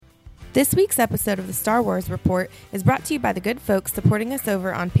This week's episode of the Star Wars Report is brought to you by the good folks supporting us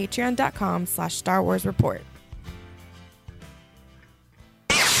over on patreon.com/Star Wars Report.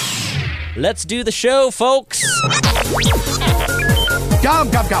 Let's do the show, folks! Come.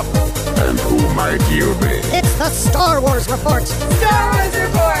 And who might you be? It's the Star Wars Report! Star Wars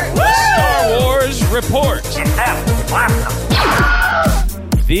Report! Woo! Star Wars Report!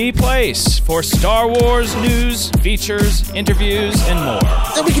 The place for Star Wars news, features, interviews, and more.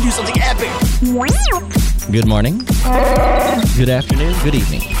 Then we can do something epic! Good morning. Good afternoon. Good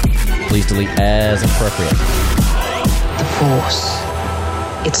evening. Please delete as appropriate. The Force.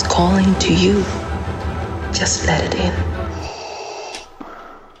 It's calling to you. Just let it in.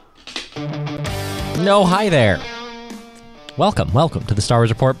 No, hi there. Welcome to the Star Wars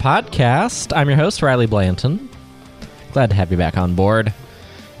Report podcast. I'm your host, Riley Blanton. Glad to have you back on board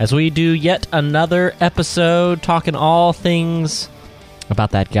as we do yet another episode talking all things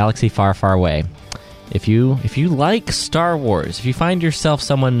about that galaxy far, far away. If you like Star Wars, if you find yourself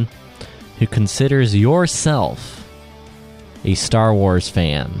someone who considers yourself a Star Wars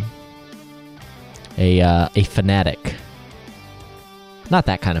fan, a fanatic, not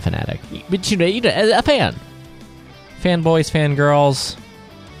that kind of fanatic, but you know, a fan, fanboys, fangirls,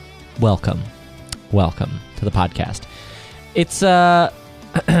 welcome to the podcast. It's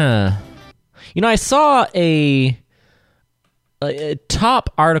you know, I saw a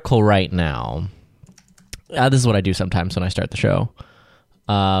top article right now. This is what I do sometimes when I start the show.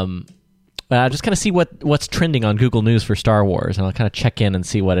 Just kind of see what's trending on Google News for Star Wars, and I'll kind of check in and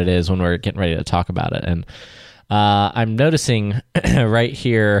see what it is when we're getting ready to talk about it. And I'm noticing right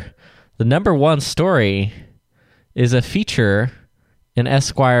here, the number one story is a feature in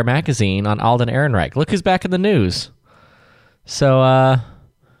Esquire magazine on Alden Ehrenreich. Look who's back in the news. So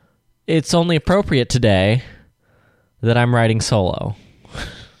it's only appropriate today that I'm writing solo.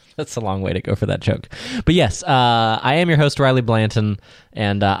 That's a long way to go for that joke. But yes, I am your host, Riley Blanton,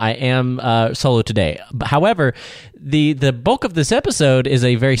 and I am solo today. However, the bulk of this episode is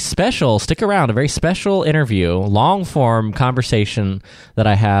a very special, stick around, a very special interview, long-form conversation that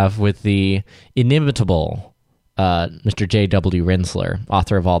I have with the inimitable Mr. J.W. Rinsler,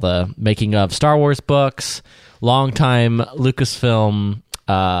 author of all the making of Star Wars books, longtime Lucasfilm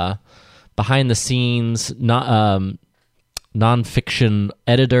behind-the-scenes, nonfiction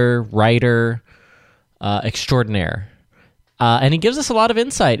editor, writer, extraordinaire. And he gives us a lot of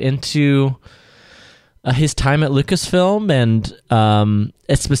insight into his time at Lucasfilm, and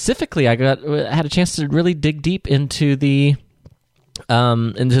specifically, I had a chance to really dig deep into the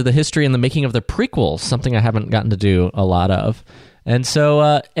history and the making of the prequels, something I haven't gotten to do a lot of. And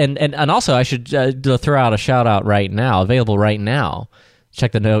so, and also, I should throw out a shout out right now, available right now.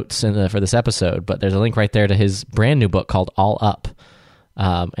 Check the notes for this episode, but there's a link right there to his brand new book called All Up,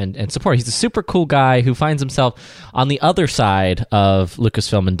 and support. He's a super cool guy who finds himself on the other side of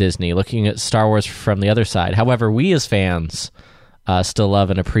Lucasfilm and Disney, looking at Star Wars from the other side. However, we as fans still love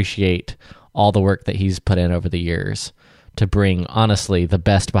and appreciate all the work that he's put in over the years to bring, honestly, the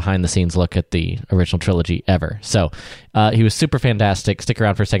best behind-the-scenes look at the original trilogy ever. So he was super fantastic. Stick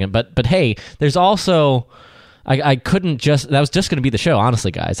around for a second. But hey, there's also... I couldn't just... That was just going to be the show,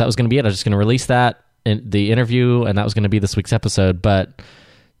 honestly, guys. That was going to be it. I was just going to release that in the interview, and that was going to be this week's episode. But,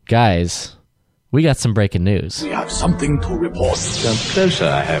 guys, we got some breaking news. We have something to report. Come closer,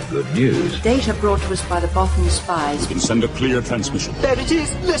 I have good news. Data brought to us by the Bothan spies. You can send a clear transmission. There it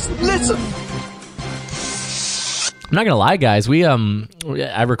is! Listen! I'm not going to lie, guys.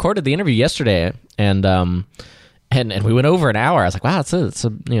 I recorded the interview yesterday, and we went over an hour. I was like, wow, it's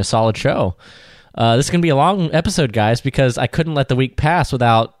a solid show. This is going to be a long episode, guys, because I couldn't let the week pass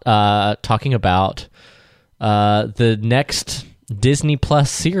without talking about the next Disney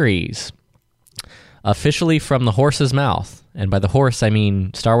Plus series, officially from the horse's mouth. And by the horse, I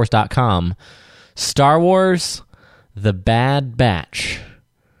mean StarWars.com. Star Wars The Bad Batch.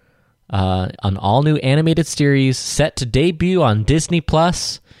 An all-new animated series set to debut on Disney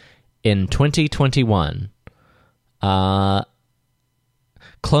Plus in 2021.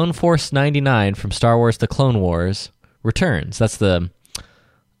 Clone Force 99 from Star Wars: The Clone Wars returns. That's the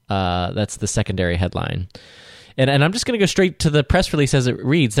secondary headline. And I'm just going to go straight to the press release as it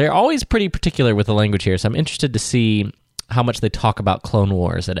reads. They're always pretty particular with the language here, so I'm interested to see how much they talk about Clone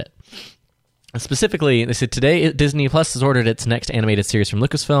Wars in it. Specifically, they said, today Disney Plus has ordered its next animated series from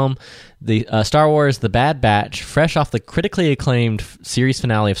Lucasfilm, the Star Wars The Bad Batch, fresh off the critically acclaimed series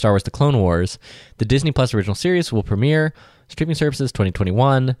finale of Star Wars The Clone Wars. The Disney Plus original series will premiere streaming services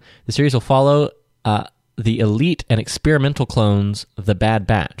 2021. The series will follow the elite and experimental clones of The Bad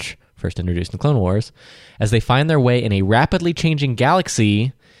Batch, first introduced in Clone Wars, as they find their way in a rapidly changing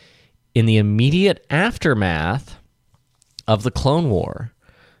galaxy in the immediate aftermath of the Clone War,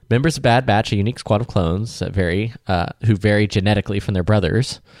 members of Bad Batch, a unique squad of clones that who vary genetically from their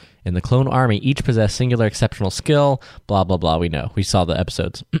brothers in the clone army, each possess singular exceptional skill, blah, blah, blah. We know. We saw the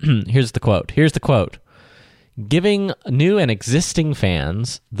episodes. Here's the quote. Giving new and existing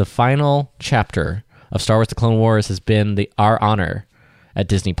fans the final chapter of Star Wars The Clone Wars has been our honor at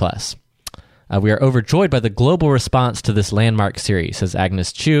Disney+. We are overjoyed by the global response to this landmark series, says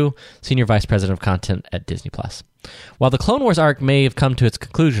Agnes Chu, Senior Vice President of Content at Disney+. While the Clone Wars arc may have come to its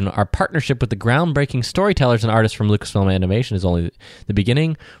conclusion, our partnership with the groundbreaking storytellers and artists from Lucasfilm Animation is only the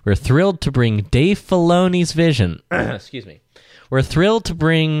beginning. We're thrilled to bring Dave Filoni's vision. Excuse me. We're thrilled to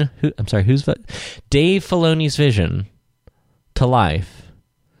bring Dave Filoni's vision to life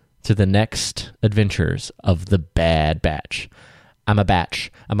through the next adventures of the Bad Batch. I'm a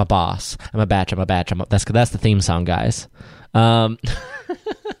batch. I'm a boss. I'm a batch. I'm a batch. That's the theme song, guys. I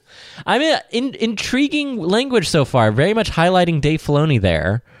mean, intriguing language so far. Very much highlighting Dave Filoni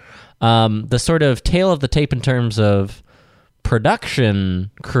there. The sort of tail of the tape in terms of production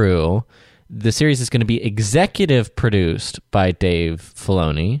crew. The series is going to be executive produced by Dave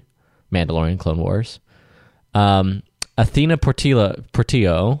Filoni, Mandalorian, Clone Wars. Athena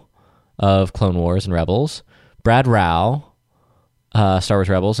Portillo of Clone Wars and Rebels. Brad Rao, Star Wars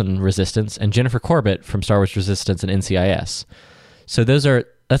Rebels and Resistance, and Jennifer Corbett from Star Wars Resistance and NCIS. So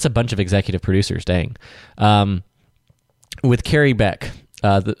that's a bunch of executive producers, dang. With Carrie Beck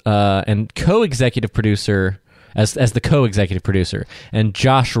and co-executive producer as the co-executive producer, and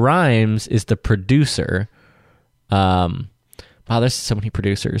Josh Rhimes is the producer. Wow, there's so many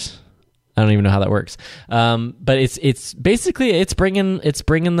producers. I don't even know how that works. But it's basically bringing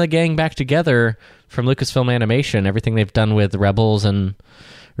the gang back together from Lucasfilm Animation, everything they've done with Rebels and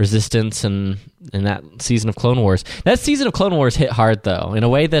Resistance and that season of Clone Wars. That season of Clone Wars hit hard, though, in a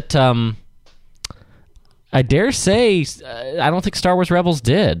way that I dare say I don't think Star Wars Rebels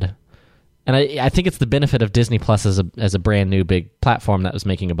did. And I think it's the benefit of Disney Plus as a brand new big platform that was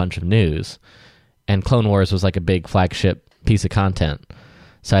making a bunch of news. And Clone Wars was like a big flagship piece of content.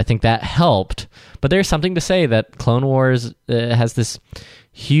 So I think that helped. But there's something to say that Clone Wars has this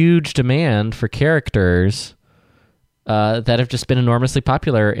huge demand for characters that have just been enormously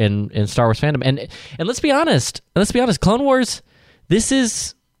popular in Star Wars fandom. And let's be honest, Clone Wars, this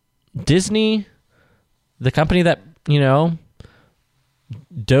is Disney, the company that,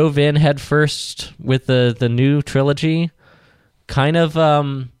 dove in head first with the new trilogy, kind of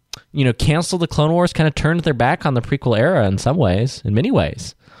canceled the Clone Wars, kind of turned their back on the prequel era in many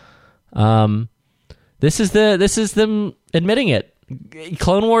ways. This is them admitting it.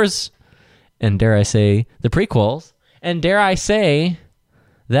 Clone Wars, and dare I say the prequels, and dare I say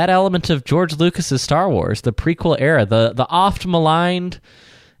that element of George Lucas's Star Wars, the prequel era, the oft maligned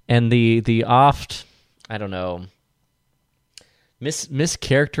and the oft, I don't know,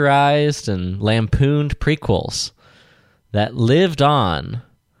 mischaracterized and lampooned prequels that lived on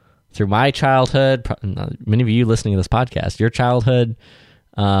through my childhood, many of you listening to this podcast, your childhood,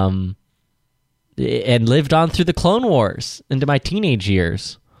 and lived on through the Clone Wars into my teenage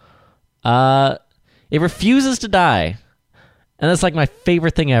years. It refuses to die. And that's like my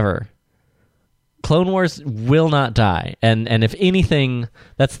favorite thing ever. Clone Wars will not die. And if anything,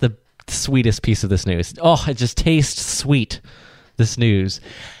 that's the sweetest piece of this news. Oh, it just tastes sweet, this news.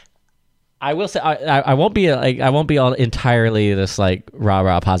 I will say I won't be all entirely this like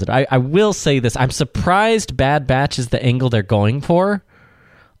rah positive. I will say this: I'm surprised Bad Batch is the angle they're going for.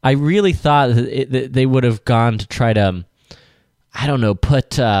 I really thought that they would have gone to try to, I don't know,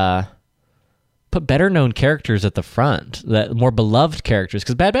 put better known characters at the front, that more beloved characters,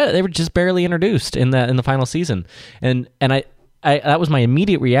 because Bad Batch, they were just barely introduced in the final season, and I that was my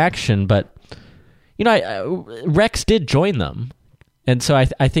immediate reaction. But Rex did join them. And so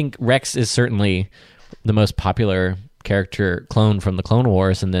I think Rex is certainly the most popular character clone from the Clone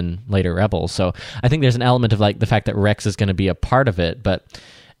Wars and then later Rebels. So I think there's an element of like the fact that Rex is going to be a part of it. But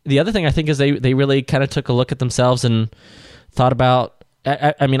the other thing I think is they really kind of took a look at themselves and thought about,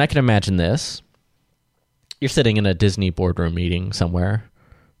 I mean, I can imagine this. You're sitting in a Disney boardroom meeting somewhere,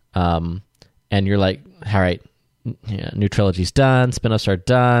 and you're like, all right, new trilogy's done, spin-offs are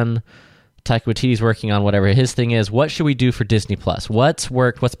done, Taika Waititi's working on whatever his thing is. What should we do for Disney Plus? What's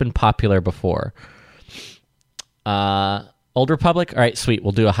worked? What's been popular before? Old Republic? All right, sweet.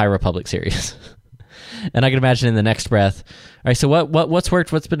 We'll do a High Republic series. And I can imagine in the next breath, all right, so what's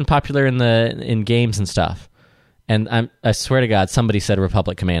worked? What's been popular in games and stuff? And I swear to God, somebody said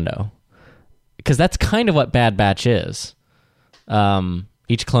Republic Commando. Because that's kind of what Bad Batch is.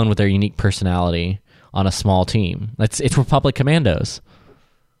 Each clone with their unique personality on a small team. It's Republic Commandos.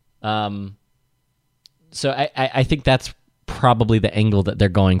 So I think that's probably the angle that they're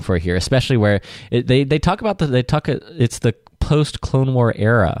going for here, especially where they talk about it's the post Clone War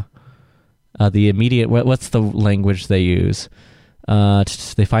era, the immediate. What's the language they use?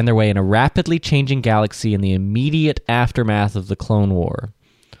 They find their way in a rapidly changing galaxy in the immediate aftermath of the Clone War.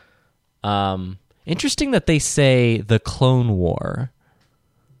 Interesting that they say the Clone War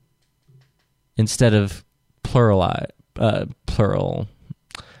instead of plural.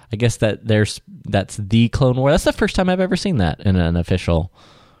 I guess that's the Clone War. That's the first time I've ever seen that in an official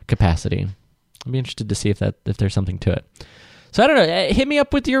capacity. I'd be interested to see if there's something to it. So I don't know. Hit me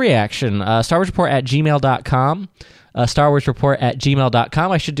up with your reaction. StarWarsReport@gmail.com.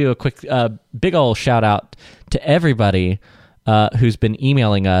 StarWarsReport@gmail.com. I should do a quick, big old shout out to everybody who's been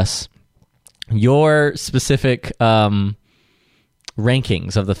emailing us your specific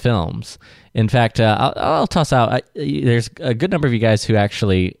rankings of the films. In fact, I'll toss out. There's a good number of you guys who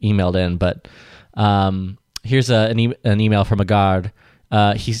actually emailed in, but here's an email from Agard.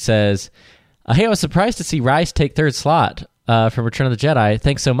 He says, "Hey, I was surprised to see Rise take third slot from Return of the Jedi.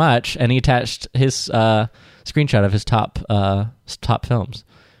 Thanks so much." And he attached his screenshot of his top films,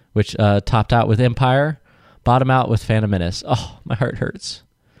 which topped out with Empire, bottom out with Phantom Menace. Oh, my heart hurts.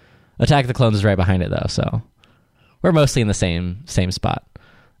 Attack of the Clones is right behind it, though, so we're mostly in the same spot.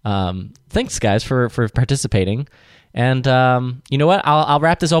 Thanks, guys, for participating. And you know what? I'll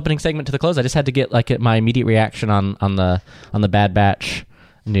wrap this opening segment to the close. I just had to get my immediate reaction on the Bad Batch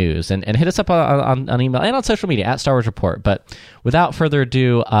news, and hit us up on email and on social media at Star Wars Report. But without further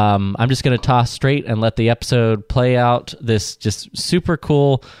ado, I'm just going to toss straight and let the episode play out. This just super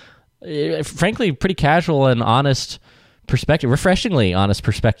cool, frankly, pretty casual and honest perspective, refreshingly honest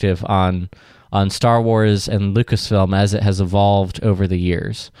perspective on Star Wars and Lucasfilm as it has evolved over the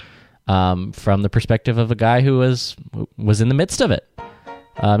years, from the perspective of a guy who was in the midst of it,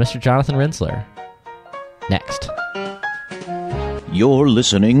 Mr. Jonathan Rinzler. Next. You're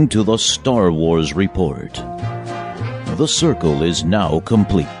listening to the Star Wars Report. The circle is now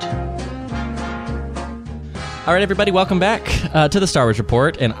complete. All right, everybody, welcome back to the Star Wars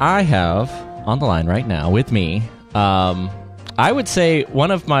Report, and I have on the line right now with me, I would say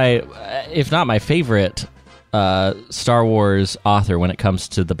one of my, if not my favorite, Star Wars author when it comes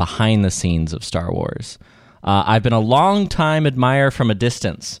to the behind the scenes of Star Wars. I've been a long time admirer from a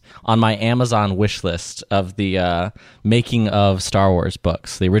distance on my Amazon wish list of the making of Star Wars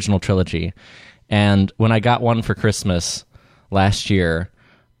books, the original trilogy. And when I got one for Christmas last year,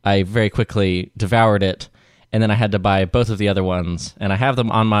 I very quickly devoured it. And then I had to buy both of the other ones. And I have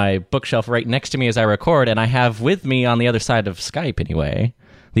them on my bookshelf right next to me as I record. And I have with me on the other side of Skype anyway,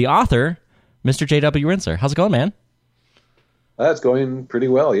 the author, Mr. J.W. Rinzler. How's it going, man? That's going pretty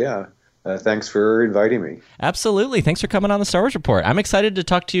well, yeah. Thanks for inviting me. Absolutely. Thanks for coming on the Star Wars Report. I'm excited to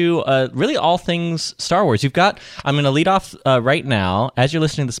talk to you really all things Star Wars. I'm going to lead off right now, as you're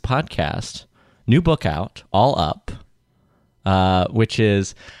listening to this podcast, new book out, All Up, which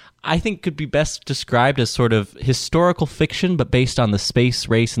is, I think, could be best described as sort of historical fiction, but based on the space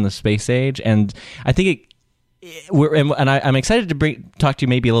race and the space age. And I think I'm excited to talk to you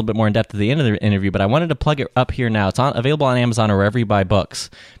maybe a little bit more in depth at the end of the interview, but I wanted to plug it up here now. It's available on Amazon or wherever you buy books,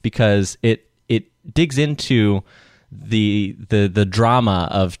 because it digs into the drama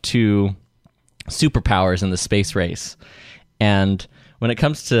of two superpowers in the space race. And when it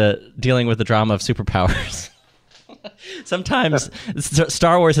comes to dealing with the drama of superpowers, sometimes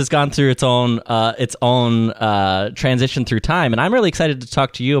Star Wars has gone through its own transition through time, and I'm really excited to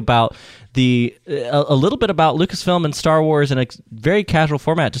talk to you about a little bit about Lucasfilm and Star Wars in a very casual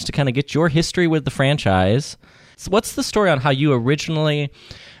format, just to kind of get your history with the franchise. So what's the story on how you originally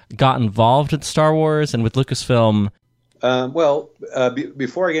got involved with Star Wars and with Lucasfilm?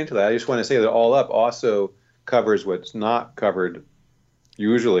 Before I get into that, I just want to say that All Up also covers what's not covered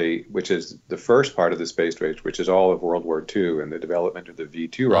usually, which is the first part of the space race, which is all of World War II and the development of the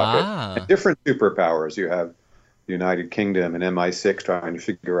V2 rocket. And different superpowers. You have the United Kingdom and MI6 trying to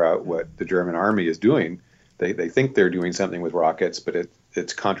figure out what the German army is doing. They think they're doing something with rockets, but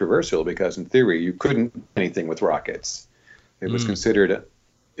it's controversial because in theory you couldn't do anything with rockets. It was considered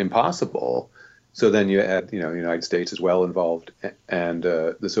impossible. So then you had, the United States as well involved and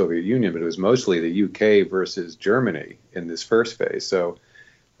the Soviet Union, but it was mostly the UK versus Germany in this first phase. So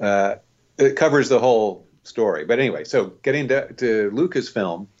it covers the whole story. But anyway, so getting to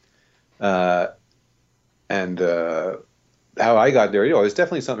Lucasfilm and how I got there, it's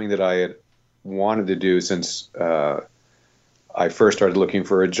definitely something that I had wanted to do since I first started looking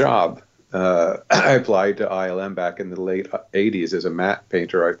for a job. I applied to ILM back in the late 80s as a matte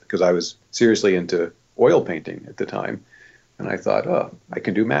painter because I was seriously into oil painting at the time. And I thought, oh, I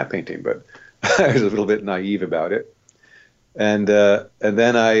can do matte painting, but I was a little bit naive about it. And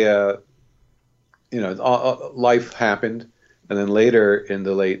then I, life happened. And then later in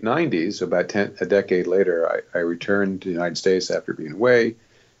the late 90s, so about a decade later, I returned to the United States after being away.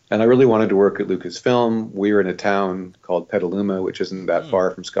 And I really wanted to work at Lucasfilm. We were in a town called Petaluma, which isn't that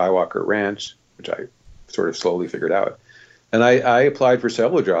far from Skywalker Ranch, which I sort of slowly figured out. And I applied for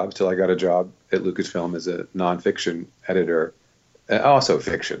several jobs till I got a job at Lucasfilm as a nonfiction editor. Also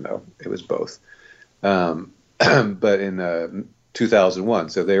fiction, though. It was both. But in 2001,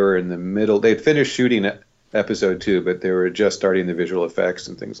 so they were in the middle. They'd finished shooting episode 2, but they were just starting the visual effects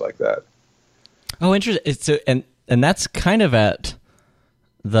and things like that. Oh, interesting. So, and that's kind of at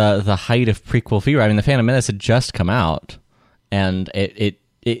the height of prequel fever. I mean, The Phantom Menace had just come out, and it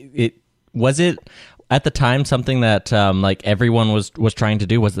was it at the time something that like everyone was trying to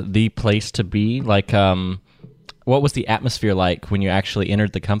do. Was it the place to be? Like, what was the atmosphere like when you actually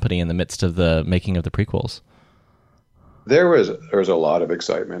entered the company in the midst of the making of the prequels? There was a lot of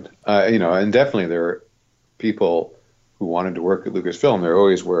excitement, and definitely there were people who wanted to work at Lucasfilm. There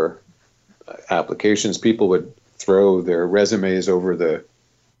always were applications. People would throw their resumes over the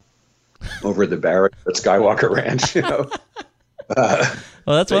barracks at Skywalker Ranch. Well,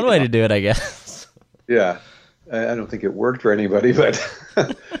 that's one way to do it, I guess. Yeah, I don't think it worked for anybody, but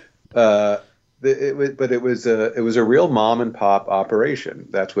it was a real mom and pop operation.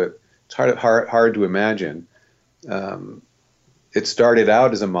 That's what it's hard to imagine. It started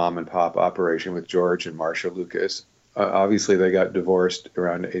out as a mom and pop operation with George and Marcia Lucas. Obviously, they got divorced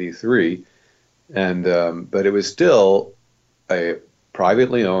around '83, but it was still a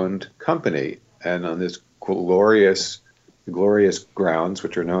privately owned company, and on this glorious grounds,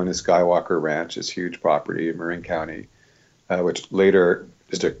 which are known as Skywalker Ranch, this huge property in Marin County, which later,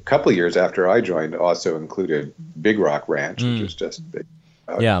 just a couple of years after I joined, also included Big Rock Ranch, which was just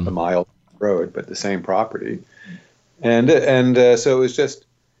a mile road, but the same property. And so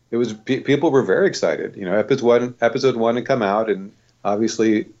people were very excited. Episode 1 had come out, and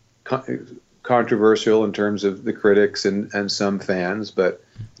obviously controversial in terms of the critics and some fans, but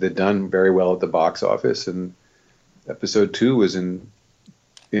they'd done very well at the box office. And episode 2 was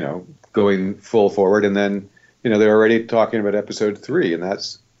going full forward. And then, they were already talking about episode 3, and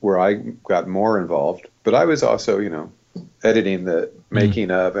that's where I got more involved. But I was also, editing the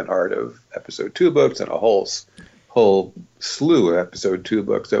making of and art of episode 2 books and a whole slew of episode 2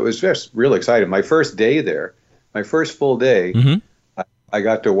 books. So it was just really exciting. My first day there, my first full day, I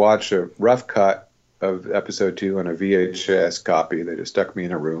got to watch a rough cut of episode 2 on a VHS copy. They just stuck me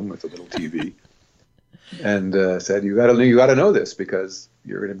in a room with a little TV and said, you got to know this because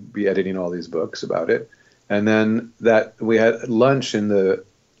you're going to be editing all these books about it. And then we had lunch in the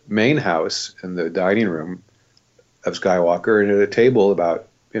main house in the dining room of Skywalker, and at a table about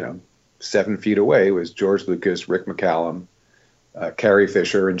 7 feet away was George Lucas, Rick McCallum, Carrie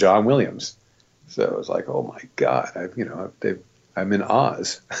Fisher, and John Williams. So it was like, oh my God, I'm in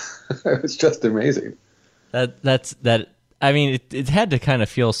Oz. It's just amazing. That's. I mean, it had to kind of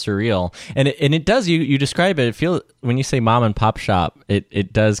feel surreal, and it does. You describe it. When you say mom and pop shop,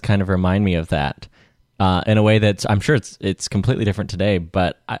 it does kind of remind me of that in a way that I'm sure it's completely different today.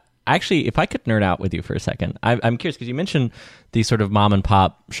 But actually, if I could nerd out with you for a second, I'm curious because you mentioned the sort of mom and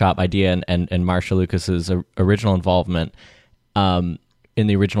pop shop idea and Marcia Lucas's original involvement in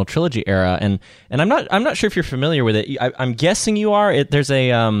the original trilogy era, and I'm not sure if you're familiar with it. I'm guessing you are. There's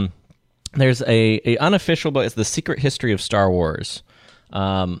a unofficial book. It's The Secret History of Star Wars.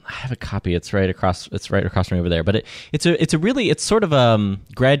 I have a copy. It's right across from me over there. But it's sort of a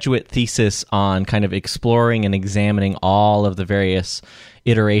graduate thesis on kind of exploring and examining all of the various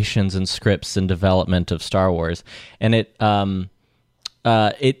iterations and scripts and development of Star Wars. And it kind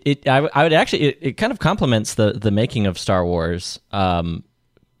of complements the making of Star Wars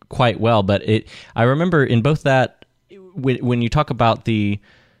quite well. But I remember in both that when you talk about the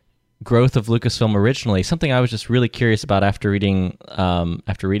growth of Lucasfilm originally, something I was just really curious about after reading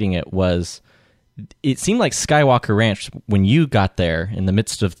it was, it seemed like Skywalker Ranch, when you got there in the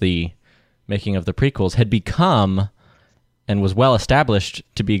midst of the making of the prequels, had become and was well established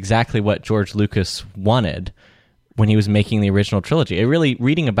to be exactly what George Lucas wanted when he was making the original trilogy.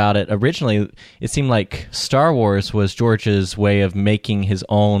 Reading about it originally, it seemed like Star Wars was George's way of making his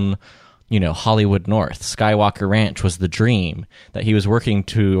own Hollywood North. Skywalker Ranch was the dream that he was working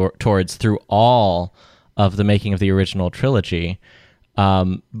towards through all of the making of the original trilogy.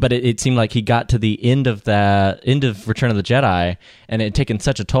 But it seemed like he got to the end of Return of the Jedi, and it had taken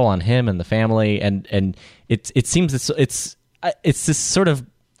such a toll on him and the family, and it seems it's this sort of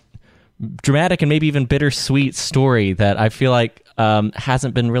dramatic and maybe even bittersweet story that I feel like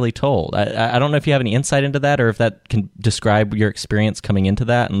hasn't been really told. I don't know if you have any insight into that, or if that can describe your experience coming into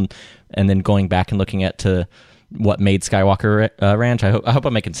that and then going back and looking at to what made Skywalker Ranch. I hope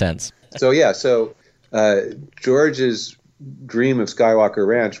I'm making sense. So George's dream of Skywalker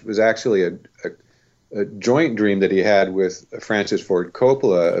Ranch was actually a joint dream that he had with Francis Ford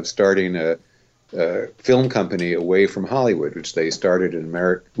Coppola of starting a film company away from Hollywood, which they started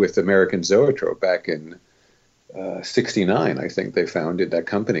with American Zoetrope back in 1969. I think they founded that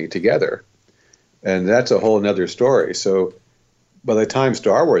company together, and that's a whole another story. So by the time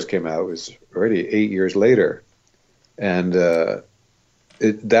Star Wars came out, it was already 8 years later, and that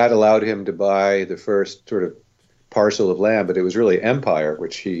allowed him to buy the first sort of parcel of land, but it was really Empire,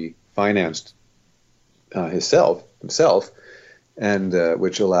 which he financed himself, and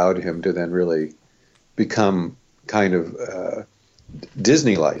which allowed him to then really become kind of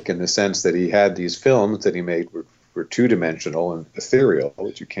Disney-like in the sense that he had these films that he made were two-dimensional and ethereal,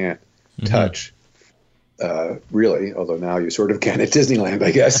 which you can't touch, really, although now you sort of can at Disneyland,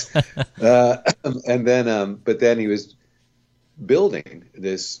 I guess. And then, but then he was building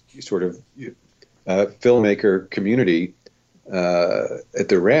this sort of filmmaker community at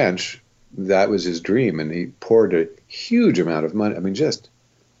the ranch. That was his dream, and he poured a huge amount of money. I mean, just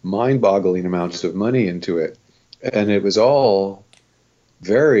mind-boggling amounts of money into it, and it was all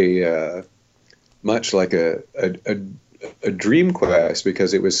very much like a dream quest,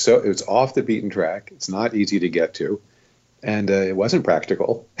 because it was off the beaten track. It's not easy to get to, and it wasn't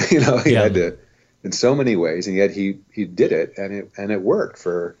practical. He had to, in so many ways, and yet he did it, and it worked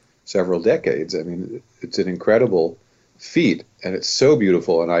for several decades. I mean, it's an incredible feat, and it's so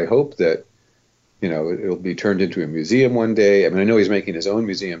beautiful, and I hope that it'll be turned into a museum one day. I mean, I know he's making his own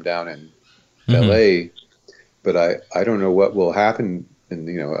museum down in LA, but I don't know what will happen in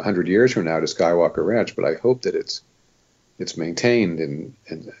 100 years from now to Skywalker Ranch, but I hope that it's maintained and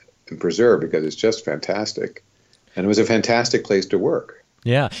preserved, because it's just fantastic, and it was a fantastic place to work.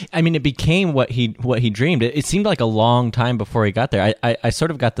 Yeah, I mean, it became what he dreamed. It seemed like a long time before he got there. I sort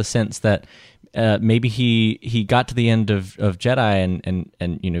of got the sense that maybe he got to the end of Jedi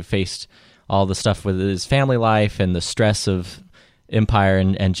and faced all the stuff with his family life and the stress of Empire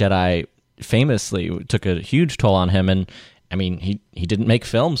and Jedi famously took a huge toll on him. And I mean, he didn't make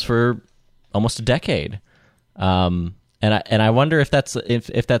films for almost a decade. And I wonder if that's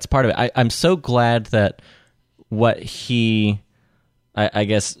part of it. I'm so glad that what he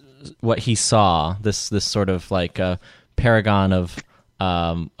saw, this sort of like a paragon of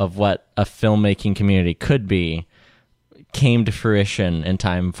what a filmmaking community could be, came to fruition in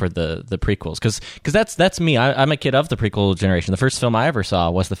time for the prequels. Because that's me. I'm a kid of the prequel generation. The first film I ever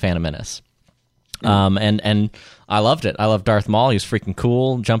saw was The Phantom Menace. And I loved it. I loved Darth Maul. He was freaking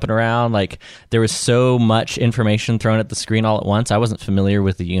cool, jumping around. Like, there was so much information thrown at the screen all at once. I wasn't familiar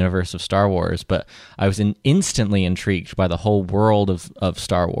with the universe of Star Wars, but I was instantly intrigued by the whole world of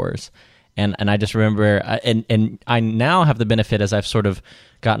Star Wars. And I just remember, and I now have the benefit, as I've sort of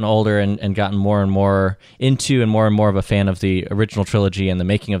gotten older and gotten more and more into and more of a fan of the original trilogy and the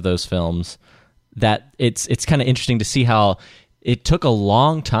making of those films, that it's kind of interesting to see how it took a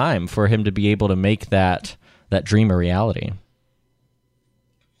long time for him to be able to make that dream a reality.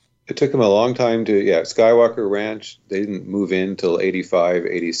 It took him a long time to, Skywalker Ranch, they didn't move in till 85,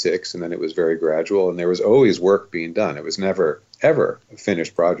 86, and then it was very gradual, and there was always work being done. It was never, ever a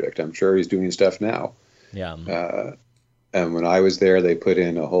finished project. I'm sure he's doing stuff now. Yeah. And when I was there, they put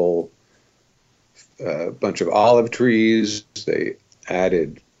in a whole bunch of olive trees. They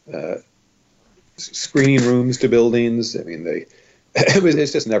added screening rooms to buildings. I mean,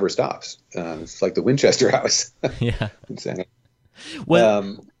 it just never stops. It's like the Winchester House. Yeah.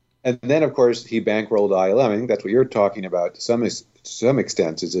 Well, and then, of course, he bankrolled ILM. I think that's what you're talking about to some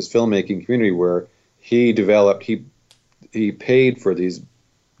extent, is this filmmaking community where he developed, he paid for these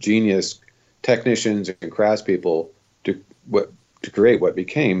genius technicians and craftspeople to create what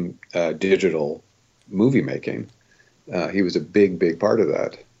became digital movie making. He was a big part of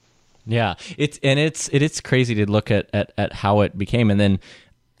that. Yeah, it's crazy to look at how it became, and then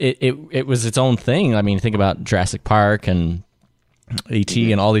it was its own thing. I mean, think about Jurassic Park and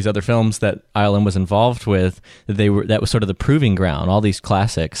E.T. and all these other films that ILM was involved with. That was sort of the proving ground. All these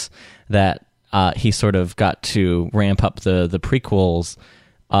classics that he sort of got to ramp up the prequels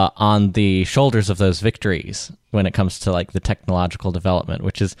on the shoulders of those victories when it comes to like the technological development,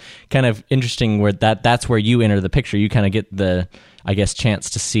 which is kind of interesting. Where that's where you enter the picture. You kind of get the, I guess, chance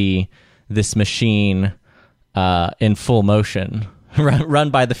to see this machine in full motion run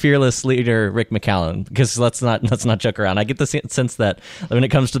by the fearless leader Rick McCallum. Because let's not joke around. I get the sense that when it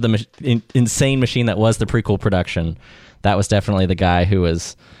comes to the insane machine that was the prequel production, that was definitely the guy who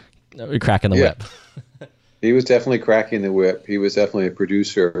was cracking the whip. He was definitely cracking the whip. He was definitely a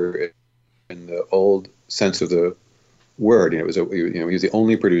producer in the old sense of the word. He was the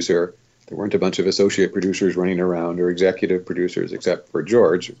only producer. There weren't a bunch of associate producers running around or executive producers, except for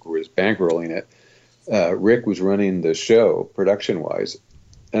George, who was bankrolling it. Rick was running the show production-wise,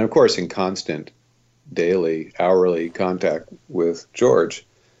 and of course in constant daily, hourly contact with George.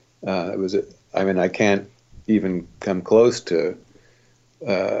 I can't even come close to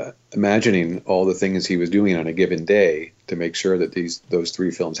imagining all the things he was doing on a given day to make sure that those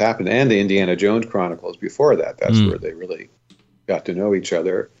three films happened, and the Indiana Jones Chronicles before that. That's where they really got to know each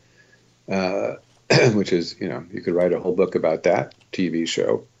other, which is, you could write a whole book about that TV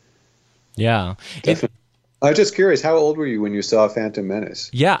show. Yeah. I was just curious, how old were you when you saw Phantom Menace?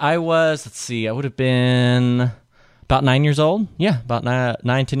 Yeah, I was, I would have been about 9 years old. Yeah, about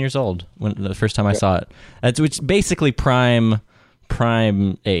 10 years old when the first time I saw it. It's basically prime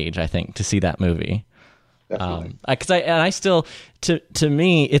age, I think, to see that movie. Definitely. Because I still, to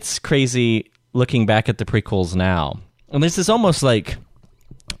me, it's crazy looking back at the prequels now. And this is almost like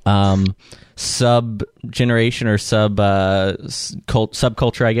sub-generation or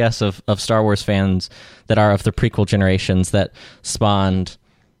subculture, I guess, of Star Wars fans that are of the prequel generations that spawned,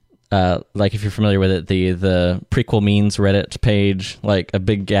 like if you're familiar with it, the prequel means Reddit page, like a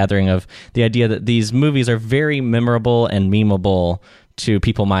big gathering of the idea that these movies are very memorable and memeable to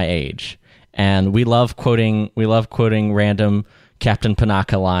people my age. And we love quoting random Captain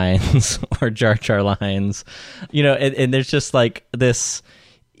Panaka lines or Jar Jar lines, and there's just like this,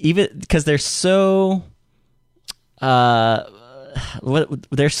 even because they're so they're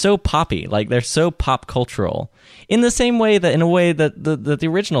so poppy, like they're so pop cultural in the same way that, in a way that the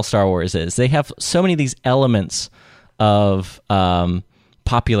original Star Wars is. They have so many of these elements of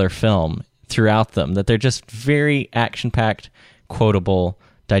popular film throughout them that they're just very action-packed, quotable,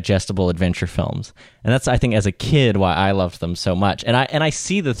 digestible adventure films. And that's, I think, as a kid, why I loved them so much. And I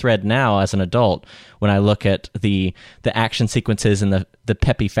see the thread now as an adult when I look at the action sequences and the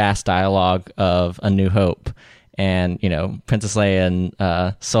peppy, fast dialogue of A New Hope, and Princess Leia and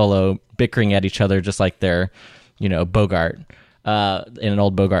Solo bickering at each other just like they're Bogart in an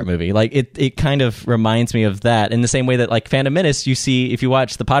old Bogart movie. Like it kind of reminds me of that, in the same way that, like, Phantom Menace, you see, if you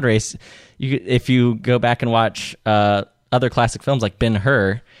watch the pod race, if you go back and watch other classic films like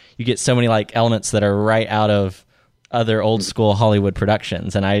Ben-Hur, you get so many like elements that are right out of other old school Hollywood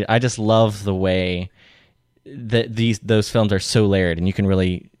productions. And I just love the way that those films are so layered, and you can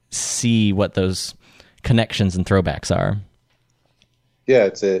really see what those connections and throwbacks are. Yeah,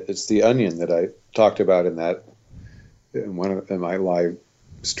 it's the onion that I talked about in my live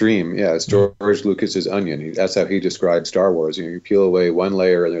stream. Yeah, it's George Lucas's onion. That's how he described Star Wars. You peel away one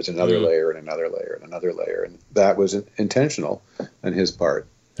layer, and there's another layer, and another layer, and another layer, and that was intentional on his part.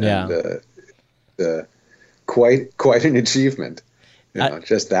 Yeah, and quite an achievement.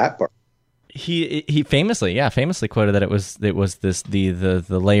 Just that part. He famously quoted that it was this the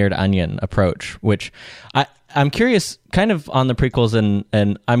layered onion approach, which I'm curious, kind of on the prequels, and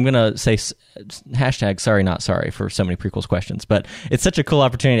I'm gonna say hashtag sorry not sorry for so many prequels questions, but it's such a cool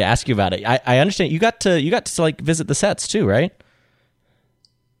opportunity to ask you about it. I understand you got to like visit the sets too, right?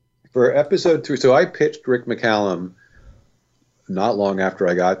 For episode 3, so I pitched Rick McCallum not long after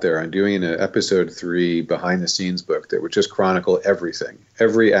I got there. I'm doing an episode 3 behind the scenes book that would just chronicle everything,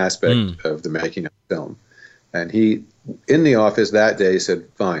 every aspect of the making of the film. And he, in the office that day, said,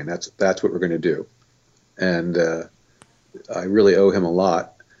 "Fine, that's what we're going to do." And I really owe him a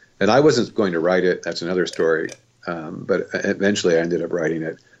lot. And I wasn't going to write it. That's another story. But eventually I ended up writing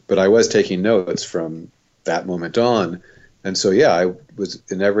it. But I was taking notes from that moment on. And so, yeah, I was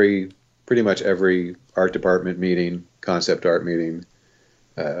in pretty much every art department meeting, concept art meeting,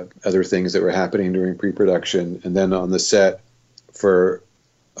 other things that were happening during pre-production, and then on the set for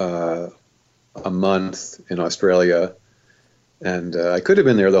a month in Australia. And I could have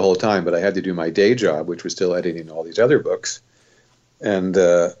been there the whole time, but I had to do my day job, which was still editing all these other books. And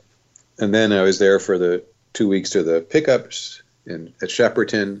then I was there for the 2 weeks to the pickups at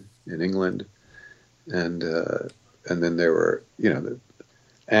Shepperton in England, and then there were the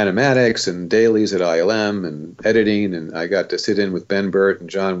animatics and dailies at ILM and editing, and I got to sit in with Ben Burt and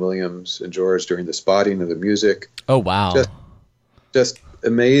John Williams and George during the spotting of the music. Oh wow! Just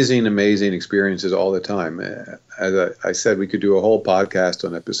amazing experiences all the time. As I said, we could do a whole podcast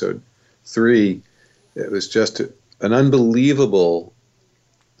on episode 3. It was just an unbelievable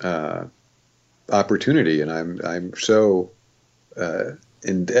opportunity, and I'm so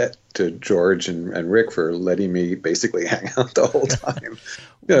in debt to George and Rick for letting me basically hang out the whole time,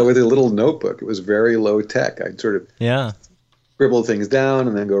 with a little notebook. It was very low tech. I'd sort of scribble things down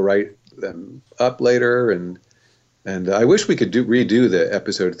and then go write them up later. And I wish we could redo the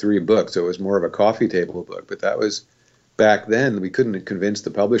episode 3 book, so it was more of a coffee table book. But that was back then. We couldn't convince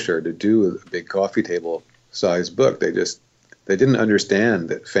the publisher to do a big coffee table size book. They didn't understand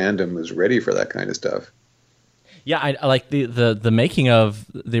that fandom was ready for that kind of stuff. Yeah, I like the making of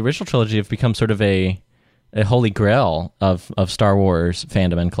the original trilogy have become sort of a holy grail of Star Wars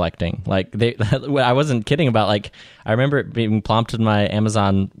fandom and collecting. Like I wasn't kidding about, like, I remember it being plopped in my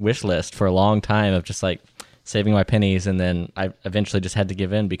Amazon wish list for a long time of just like saving my pennies, and then I eventually just had to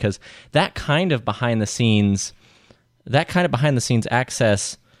give in because that kind of behind the scenes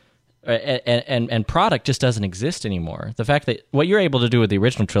access and product just doesn't exist anymore. The fact that what you're able to do with the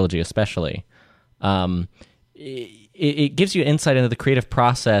original trilogy, especially, it gives you insight into the creative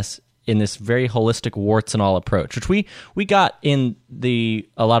process in this very holistic warts and all approach, which we got in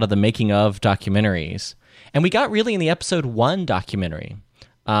a lot of the making of documentaries, and we got really in the episode 1 documentary.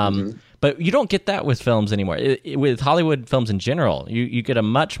 But you don't get that with films anymore. With Hollywood films in general, you get a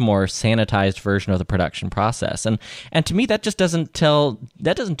much more sanitized version of the production process, and to me that just doesn't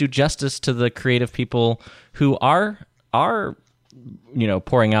do justice to the creative people who are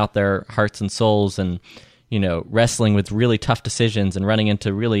pouring out their hearts and souls and wrestling with really tough decisions and running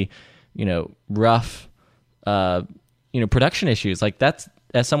into really rough production issues. Like, that's,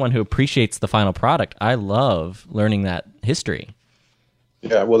 as someone who appreciates the final product, I love learning that history.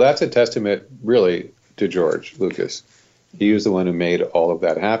 Yeah, well, that's a testament, really, to George Lucas. He was the one who made all of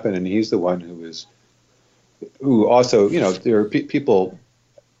that happen, and he's the one who also, there are people,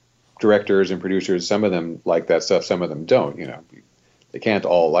 directors and producers, some of them like that stuff, some of them don't, They can't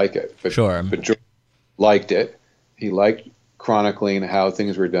all like it. But, sure. But George liked it. He liked chronicling how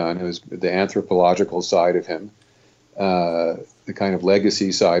things were done. It was the anthropological side of him, the kind of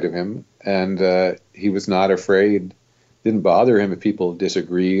legacy side of him, and he was not afraid. Didn't bother him if people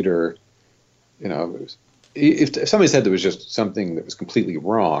disagreed, or if somebody said there was just something that was completely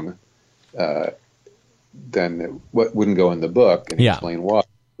wrong, then what wouldn't go in the book, and he explained why.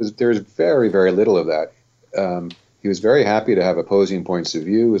 There's very, very little of that. He was very happy to have opposing points of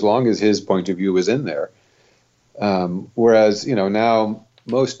view as long as his point of view was in there. Whereas now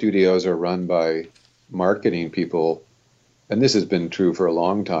most studios are run by marketing people, and this has been true for a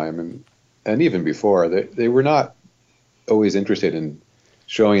long time, and even before. They were not always interested in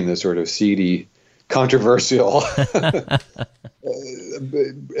showing the sort of seedy, controversial,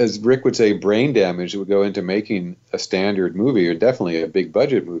 as Rick would say, brain damage that would go into making a standard movie, or definitely a big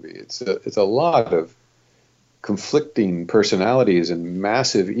budget movie. It's a lot of conflicting personalities and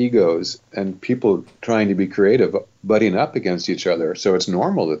massive egos, and people trying to be creative butting up against each other. So it's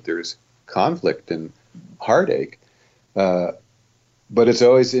normal that there's conflict and heartache. But it's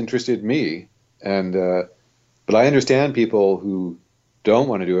always interested me, but I understand people who don't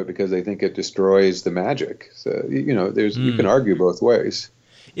want to do it because they think it destroys the magic. So you can argue both ways.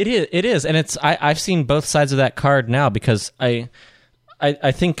 It is, and it's I've seen both sides of that card now, because I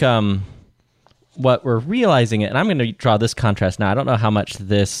think what we're realizing, and I'm going to draw this contrast now. I don't know how much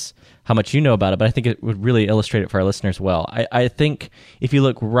you know about it, but I think it would really illustrate it for our listeners well. I think if you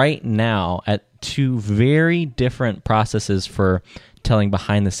look right now at 2 very different processes for telling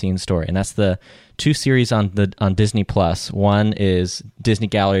behind-the-scenes story, and that's the 2 series on Disney Plus. One is Disney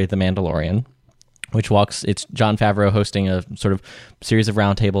Gallery: The Mandalorian, which it's Jon Favreau hosting a sort of series of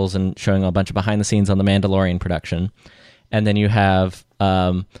roundtables and showing a bunch of behind the scenes on the Mandalorian production. And then you have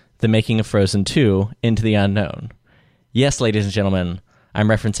the making of Frozen 2, Into the Unknown. Yes, ladies and gentlemen, I'm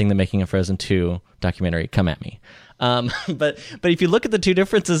referencing the making of Frozen 2 documentary. Come at me. But if you look at the 2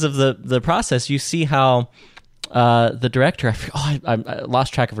 differences of the process, you see how the director, I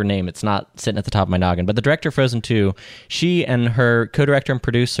lost track of her name. It's not sitting at the top of my noggin. But the director of Frozen 2, she and her co-director and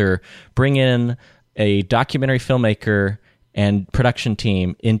producer bring in a documentary filmmaker and production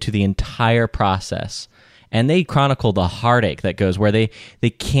team into the entire process. And they chronicle the heartache that goes where they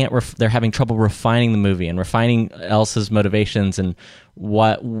can't, they're having trouble refining the movie and refining Elsa's motivations and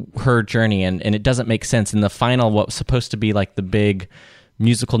what her journey, and it doesn't make sense. In the final, what was supposed to be like the big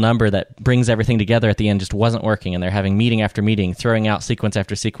musical number that brings everything together at the end just wasn't working, and they're having meeting after meeting, throwing out sequence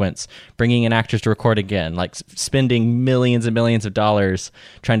after sequence, bringing in actors to record again, like spending millions and millions of dollars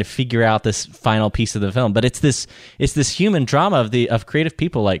trying to figure out this final piece of the film. But it's this human drama of creative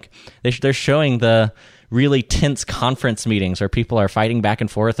people. Like they're showing the really tense conference meetings where people are fighting back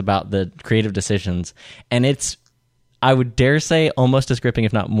and forth about the creative decisions, and it's, I would dare say, almost as gripping,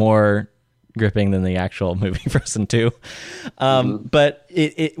 if not more gripping than the actual movie Frozen 2. But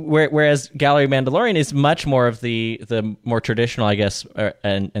whereas Gallery Mandalorian is much more of the more traditional, I guess,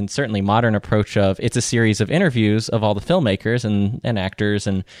 and certainly modern approach of it's a series of interviews of all the filmmakers and actors,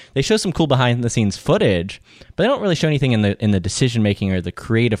 and they show some cool behind the scenes footage, but they don't really show anything in the decision making or the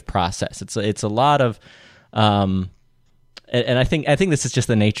creative process. It's a lot of, and I think this is just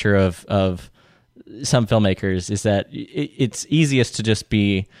the nature of some filmmakers, is that it's easiest to just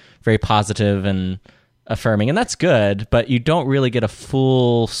be very positive and affirming, and that's good, but you don't really get a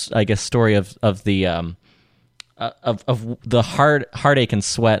full, I guess, story of the heartache and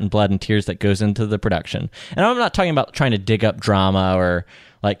sweat and blood and tears that goes into the production. And I'm not talking about trying to dig up drama or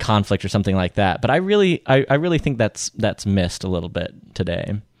like conflict or something like that, but I really think that's missed a little bit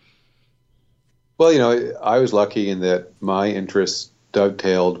today. Well, I was lucky in that my interests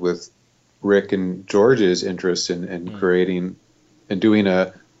dovetailed with Rick and George's interest in creating and doing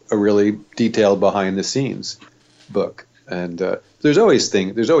a really detailed behind the scenes book. And there's always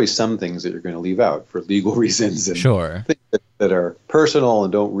some things that you're going to leave out for legal reasons and sure, things that are personal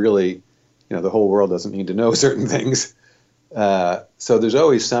and don't really, the whole world doesn't need to know certain things. So there's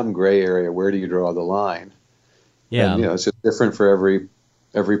always some gray area. Where do you draw the line? Yeah. And, it's just different for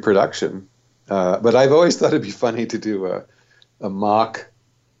every production. But I've always thought it'd be funny to do a mock,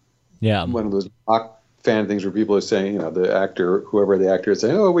 one of those mock fan things where people are saying, the actor, whoever the actor is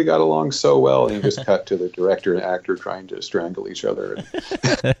saying, "Oh, we got along so well," and you just cut to the director and actor trying to strangle each other.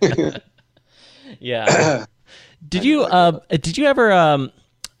 Yeah. Did you ever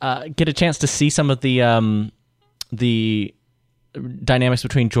get a chance to see some of the dynamics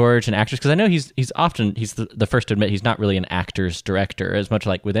between George and actors? Because I know he's the first to admit he's not really an actor's director, as much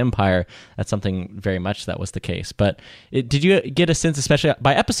like with Empire. That's something very much that was the case. But did you get a sense, especially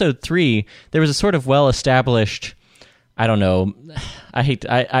by episode 3, there was a sort of well-established, I don't know, I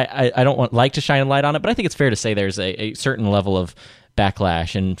don't like to shine a light on it, but I think it's fair to say there's a certain level of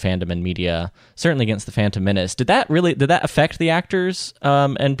backlash in fandom and media, certainly against the Phantom Menace. Did that affect the actors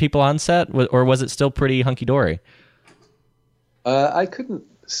and people on set, or was it still pretty hunky-dory? I couldn't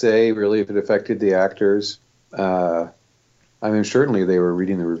say really if it affected the actors. Certainly they were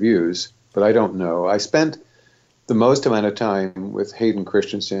reading the reviews, but I don't know. I spent the most amount of time with Hayden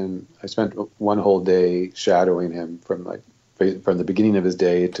Christensen. I spent one whole day shadowing him from the beginning of his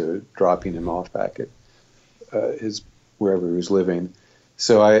day to dropping him off back at his wherever he was living.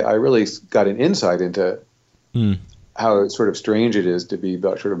 So I really got an insight into how sort of strange it is to be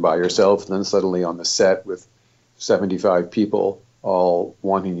sort of by yourself and then suddenly on the set with 75 people all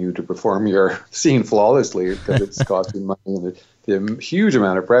wanting you to perform your scene flawlessly because it's costing money and the huge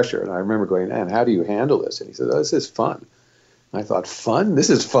amount of pressure. And I remember going, "Man, how do you handle this?" And he said, "Oh, this is fun." And I thought, "Fun? This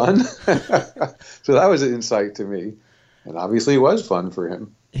is fun?" So that was an insight to me. And obviously it was fun for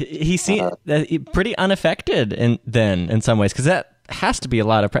him. He seemed pretty unaffected in some ways, because that has to be a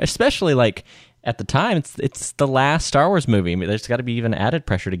lot of pressure, especially like at the time. It's the last Star Wars movie. I mean, there's got to be even added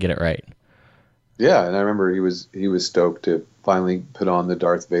pressure to get it right. Yeah, and I remember he was stoked to finally put on the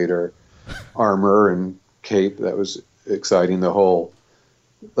Darth Vader armor and cape. That was exciting. The whole,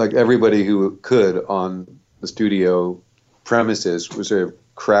 like everybody who could on the studio premises was sort of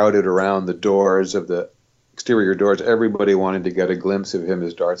crowded around the doors of the exterior doors. Everybody wanted to get a glimpse of him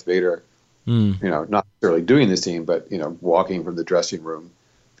as Darth Vader. Not necessarily doing the scene, but walking from the dressing room,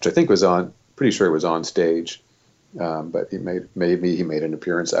 which I think pretty sure it was on stage. But maybe he made an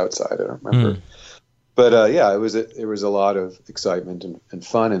appearance outside. I don't remember. But it was a lot of excitement and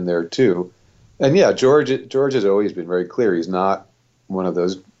fun in there too. And yeah, George has always been very clear. He's not one of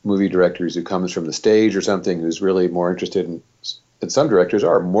those movie directors who comes from the stage or something, who's really more interested in, and some directors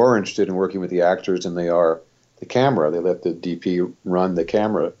are more interested in working with the actors than they are the camera. They let the DP run the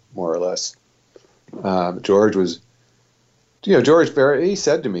camera more or less. George he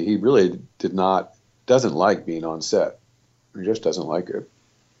said to me, he really doesn't like being on set. He just doesn't like it.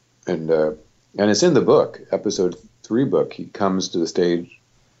 And it's in the book, episode 3 book. He comes to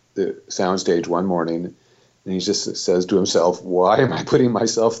the sound stage one morning, and he just says to himself, "Why am I putting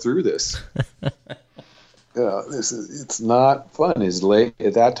myself through this?" It's not fun. His leg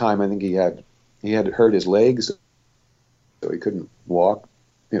at that time, I think he had hurt his legs, so he couldn't walk,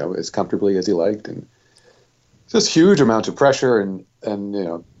 as comfortably as he liked, and just huge amounts of pressure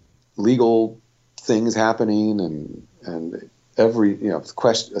and legal things happening and every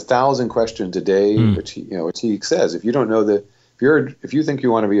 1,000 questions a day, which he says, if you don't know if you think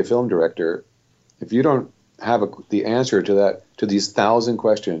you want to be a film director, if you don't have the answer to these 1,000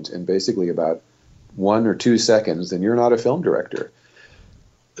 questions in basically about 1 or 2 seconds, then you're not a film director.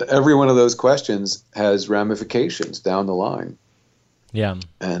 Every one of those questions has ramifications down the line. Yeah.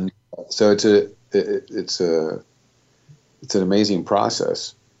 And So it's an amazing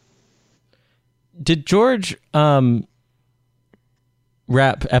process. Did George wrap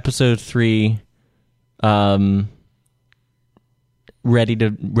episode 3 ready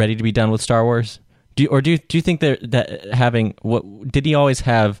to be done with Star Wars? Do you think that having what did he always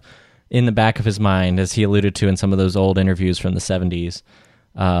have in the back of his mind, as he alluded to in some of those old interviews from the 70s,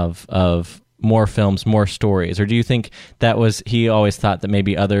 of more films, more stories? Or do you think that was, he always thought that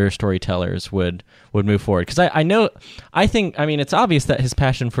maybe other storytellers would move forward? Because I mean, it's obvious that his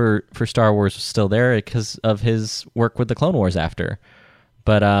passion for Star Wars was still there because of his work with the Clone Wars after.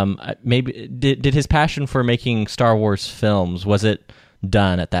 But maybe did his passion for making Star Wars films, was it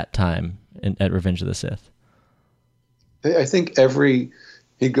done at that time at Revenge of the Sith? I think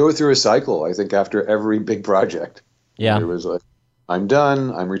he'd go through a cycle, I think, after every big project. Yeah. It was like, I'm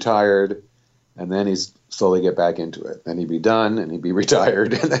done, I'm retired, and then he'd slowly get back into it. Then he'd be done, and he'd be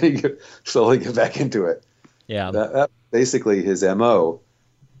retired, and then he'd slowly get back into it. Yeah. That's basically his MO,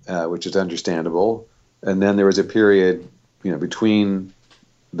 which is understandable. And then there was a period, between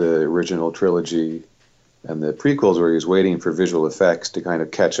the original trilogy and the prequels where he was waiting for visual effects to kind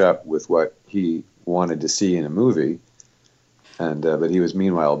of catch up with what he wanted to see in a movie. And but he was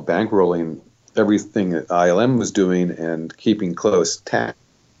meanwhile bankrolling everything that ILM was doing and keeping close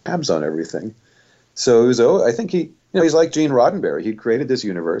tabs on everything. So it was, I think he's like Gene Roddenberry. He created this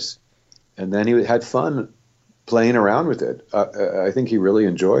universe, and then he had fun playing around with it. I think he really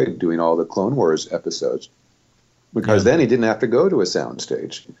enjoyed doing all the Clone Wars episodes, because then he didn't have to go to a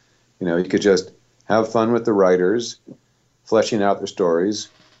soundstage. He could just have fun with the writers, fleshing out their stories,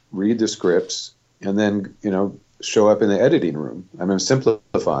 read the scripts, and then, show up in the editing room. I'm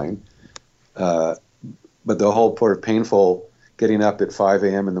simplifying. But the whole sort of painful getting up at 5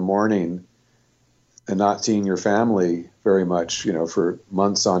 a.m. in the morning and not seeing your family very much, for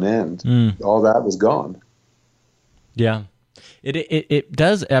months on end, all that was gone. Yeah. It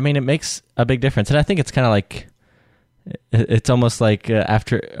does. I mean, it makes a big difference. And I think it's kind of like, it's almost like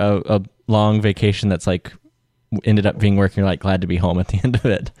after a long vacation that's like ended up being work, you're like glad to be home at the end of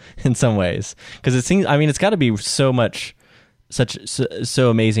it in some ways. Because it seems, I mean, it's got to be so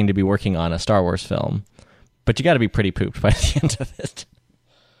amazing to be working on a Star Wars film, but you got to be pretty pooped by the end of it.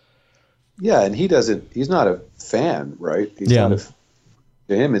 Yeah, and he's not a fan, right? To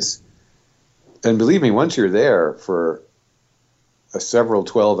him, it's, and believe me, once you're there for several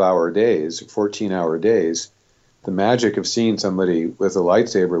 12-hour days, 14-hour days, the magic of seeing somebody with a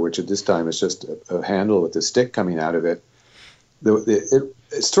lightsaber, which at this time is just a handle with a stick coming out of it,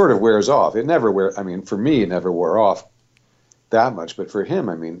 it sort of wears off. For me, it never wore off that much, but for him,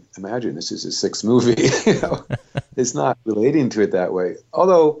 imagine this is his 6th movie. It's not relating to it that way.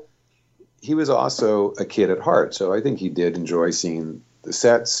 Although he was also a kid at heart, so I think he did enjoy seeing the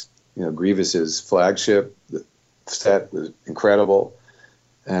sets. Grievous's flagship, the set was incredible,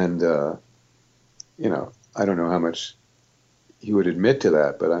 and I don't know how much he would admit to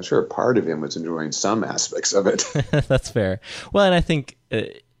that, but I'm sure part of him was enjoying some aspects of it. That's fair. Well, and I think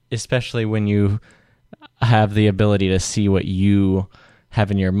especially when you have the ability to see what you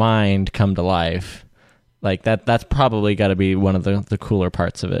have in your mind come to life, like that's probably got to be one of the cooler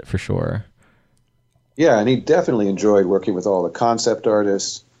parts of it for sure. Yeah, and he definitely enjoyed working with all the concept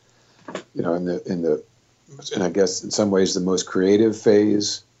artists, in I guess in some ways the most creative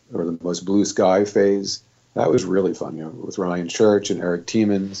phase or the most blue sky phase. That was really fun, with Ryan Church and Eric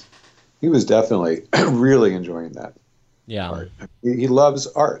Tiemens. He was definitely really enjoying that. Yeah, art. He loves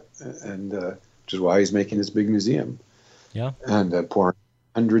art, and which is why he's making this big museum. Yeah, and pouring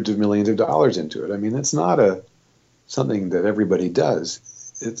hundreds of millions of dollars into it. That's not something that everybody does.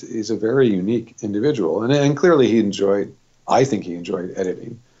 He's a very unique individual, and clearly he enjoyed. I think he enjoyed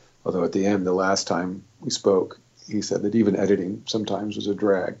editing. Although at the end, the last time we spoke, he said that even editing sometimes was a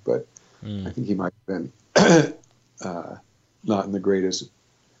drag. But I think he might have been not in the greatest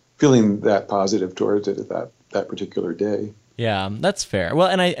feeling that positive towards it at that particular day. Yeah, that's fair. Well,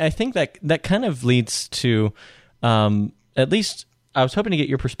 and I think that kind of leads to, at least I was hoping to get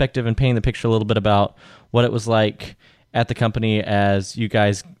your perspective and painting the picture a little bit about what it was like at the company as you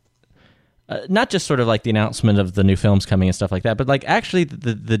guys, not just sort of like the announcement of the new films coming and stuff like that, but like actually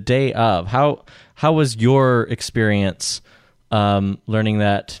the day of, how was your experience learning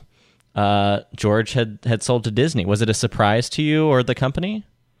that George had sold to Disney? Was it a surprise to you or the company?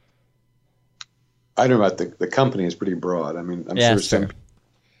 I don't know about the company is pretty broad. I'm sure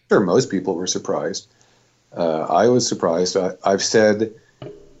most people were surprised. I was surprised. I've said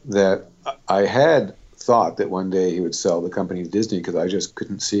that I had thought that one day he would sell the company to Disney because I just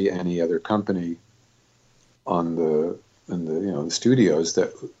couldn't see any other company in the studios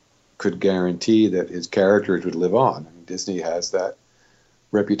that could guarantee that his characters would live on. I mean, Disney has that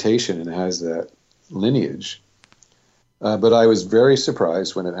reputation and has that lineage. But I was very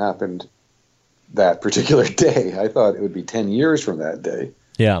surprised when it happened that particular day. I thought it would be 10 years from that day.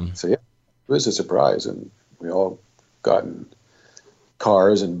 Yeah. So yeah, it was a surprise, and we all got in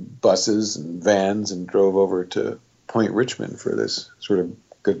cars and buses and vans and drove over to Point Richmond for this sort of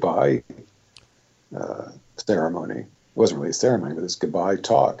goodbye ceremony. It wasn't really a ceremony, but this goodbye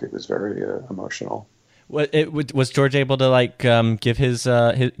talk. It was very emotional. Was George able to give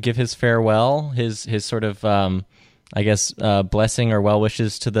his farewell, his sort of I guess blessing or well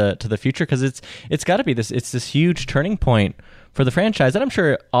wishes to the future? Because it's got to be this huge turning point for the franchise, and I'm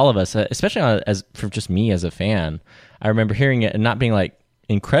sure all of us, especially as for just me as a fan, I remember hearing it and not being like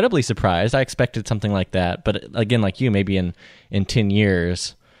incredibly surprised. I expected something like that, but again, like you, maybe in 10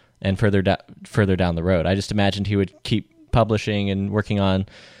 years and further down the road. I just imagined he would keep publishing and working on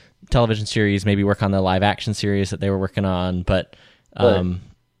television series, maybe work on the live action series that they were working on. But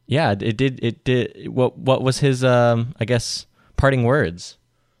yeah, it did. What was his I guess parting words?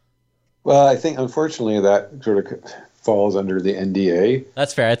 Well, I think unfortunately that sort of falls under the NDA.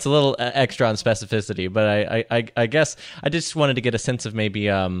 That's fair. It's a little extra on specificity, but I guess I just wanted to get a sense of maybe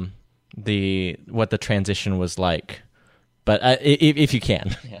what the transition was like. But if you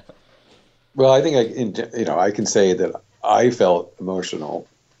can, yeah. Well, I think I can say that I felt emotional.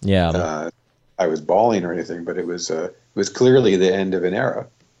 Yeah. I was bawling or anything, but it was clearly the end of an era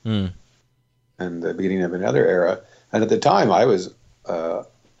and the beginning of another era. And at the time, I was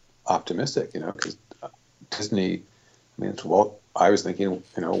optimistic, because Disney. I mean, it's Walt. I was thinking,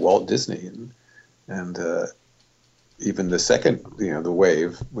 Walt Disney, and even the second, the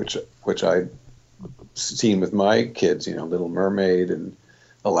wave, which I'd seen with my kids, Little Mermaid and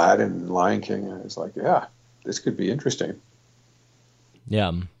Aladdin and Lion King. And I was like, yeah, this could be interesting.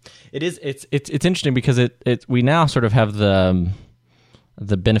 Yeah, it is. It's interesting because we now sort of have the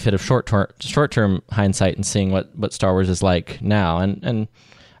benefit of short term hindsight and seeing what Star Wars is like now, and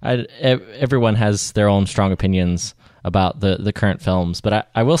everyone has their own strong opinions about the current films, but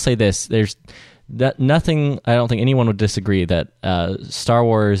I will say this: there's nothing. I don't think anyone would disagree that Star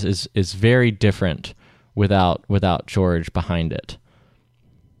Wars is very different without George behind it.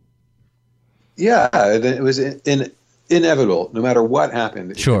 Yeah, it was inevitable. No matter what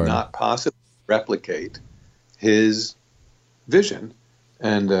happened, it could not possibly replicate his vision,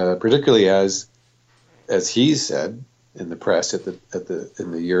 and particularly as he said in the press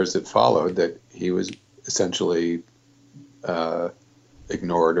in the years that followed, that he was essentially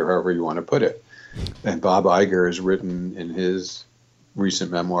ignored, or however you want to put it. And Bob Iger has written in his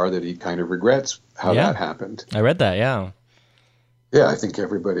recent memoir that he kind of regrets how that happened. I read that, yeah. Yeah, I think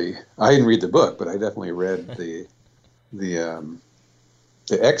everybody. I didn't read the book, but I definitely read the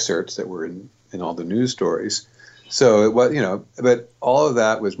excerpts that were in all the news stories. So it was, but all of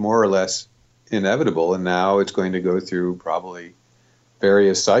that was more or less inevitable, and now it's going to go through probably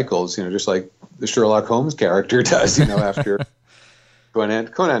various cycles, just like the Sherlock Holmes character does, after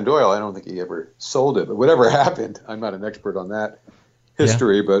Conan Doyle. I don't think he ever sold it, but whatever happened, I'm not an expert on that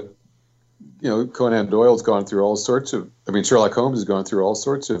history, but Conan Doyle's gone through all sorts of. I mean, Sherlock Holmes has gone through all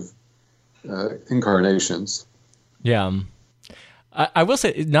sorts of incarnations. Yeah. I will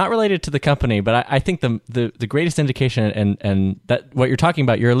say, not related to the company, but I think the greatest indication, and that what you're talking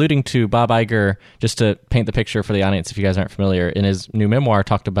about, you're alluding to Bob Iger, just to paint the picture for the audience if you guys aren't familiar, in his new memoir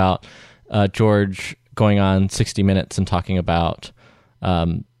talked about George going on 60 Minutes and talking about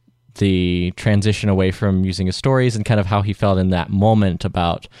the transition away from using his stories and kind of how he felt in that moment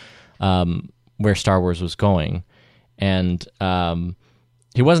about where Star Wars was going. And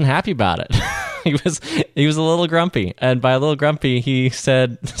he wasn't happy about it. He was a little grumpy, and by a little grumpy, he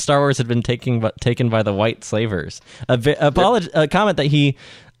said Star Wars had been taken by the white slavers. A comment that he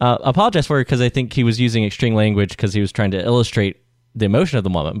apologized for, because I think he was using extreme language because he was trying to illustrate the emotion of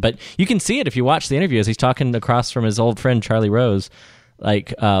the moment. But you can see it if you watch the interview as he's talking across from his old friend Charlie Rose.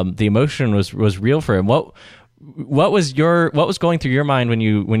 Like the emotion was real for him. What was going through your mind when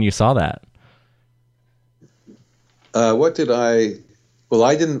you saw that? What did I? Well,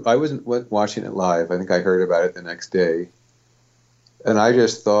 I wasn't watching it live. I think I heard about it the next day, and I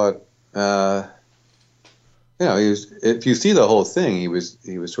just thought, if you see the whole thing, he was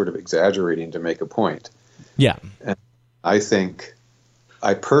sort of exaggerating to make a point. Yeah, and I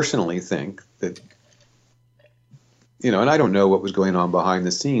personally think that, and I don't know what was going on behind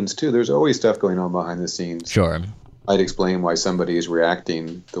the scenes too. There's always stuff going on behind the scenes. Sure, I'd explain why somebody is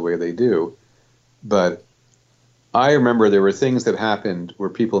reacting the way they do, but I remember there were things that happened where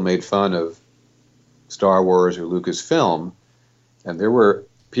people made fun of Star Wars or Lucasfilm, and there were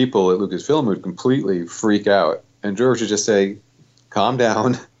people at Lucasfilm would completely freak out, and George would just say, "Calm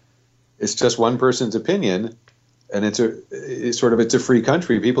down. It's just one person's opinion, and it's a free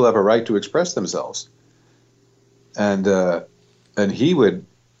country. People have a right to express themselves." And he would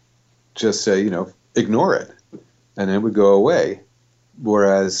just say, ignore it, and it would go away.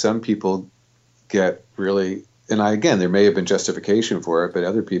 Whereas some people get really, and again, there may have been justification for it, but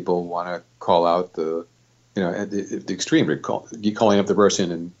other people want to call out the extreme, calling up the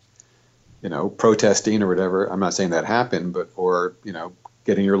person and, protesting or whatever. I'm not saying that happened, or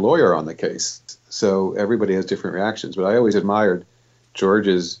getting your lawyer on the case. So everybody has different reactions. But I always admired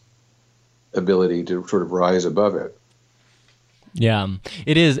George's ability to sort of rise above it. Yeah,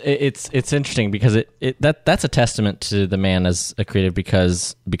 it is. It's interesting because that's a testament to the man as a creative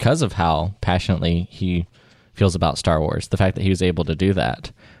because of how passionately he feels about Star Wars. The fact that he was able to do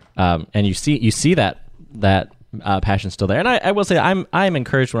that, and you see that passion still there. And I will say I'm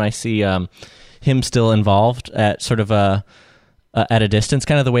encouraged when I see him still involved at sort of at a distance,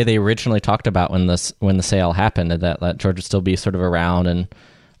 kind of the way they originally talked about when the sale happened, and that George would still be sort of around and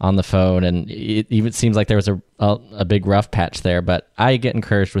on the phone, and it even seems like there was a big rough patch there. But I get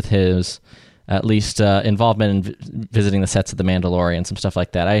encouraged with his at least involvement in visiting the sets of The Mandalorian, some stuff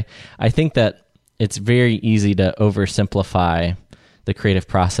like that. I think that it's very easy to oversimplify the creative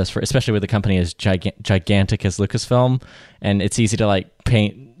process especially with a company as gigantic as Lucasfilm, and it's easy to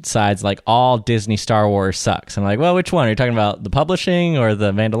paint sides like all Disney Star Wars sucks. I'm like, well, which one? Are you talking about the publishing or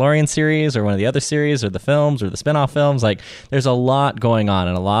the Mandalorian series or one of the other series or the films or the spin-off films? There's a lot going on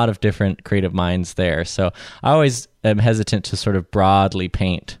and a lot of different creative minds there. So I always am hesitant to sort of broadly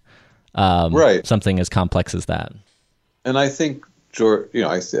paint something as complex as that. And I think, George,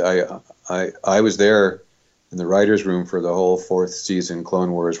 I was there in the writer's room for the whole 4th season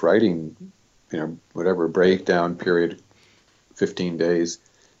Clone Wars writing, breakdown period, 15 days.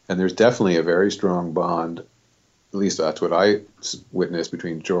 And there's definitely a very strong bond, at least that's what I witnessed,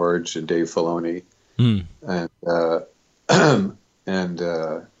 between George and Dave Filoni. And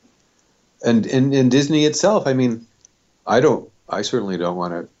in Disney itself. I mean, I certainly don't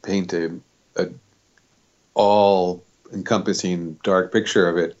want to paint a all-encompassing dark picture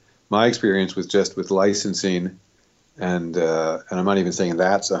of it. My experience was just with licensing, and I'm not even saying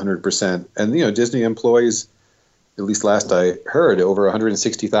that's 100%. And Disney employs, at least last I heard, over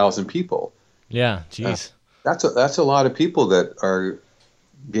 160,000 people. Yeah, geez. That's a lot of people that are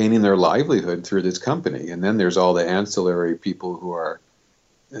gaining their livelihood through this company. And then there's all the ancillary people who are,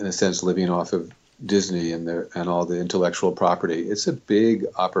 in a sense, living off of Disney and all the intellectual property. It's a big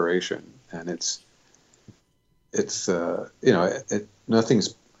operation, and it's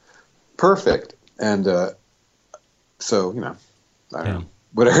nothing's perfect. And so, I don't know.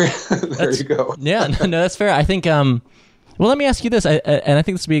 Whatever. There you go. Yeah, no, that's fair. I think. Well, let me ask you this, and I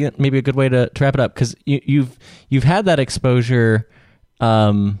think this would be maybe a good way to wrap it up, because you've had that exposure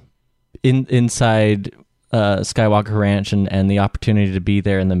inside Skywalker Ranch and the opportunity to be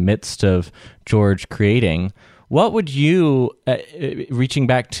there in the midst of George creating. What would you, reaching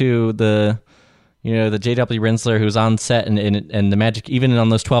back to the J.W. Rinsler who's on set and the magic, even on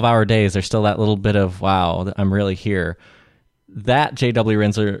those 12-hour days, there's still that little bit of, wow, I'm really here. That J.W.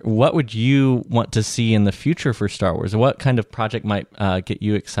 Rinsler, what would you want to see in the future for Star Wars? What kind of project might get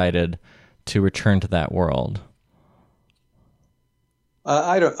you excited to return to that world?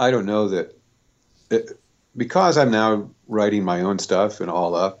 I don't know that, because I'm now writing my own stuff and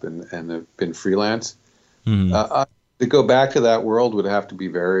all up and have been freelance. To go back to that world would have to be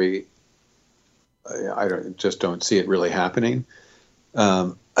very. I don't see it really happening. Yeah.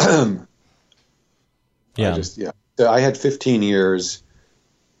 I had 15 years,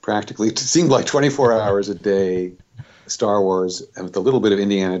 practically, it seemed like 24 hours a day, Star Wars, and with a little bit of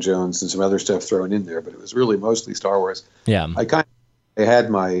Indiana Jones and some other stuff thrown in there, but it was really mostly Star Wars. Yeah. I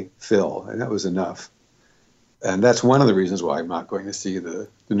had my fill, and that was enough. And that's one of the reasons why I'm not going to see the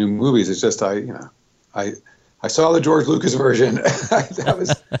new movies. It's just I saw the George Lucas version.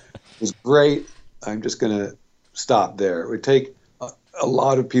 That was great. I'm just going to stop there. It would take a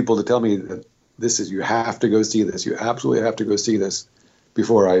lot of people to tell me that you have to go see this. You absolutely have to go see this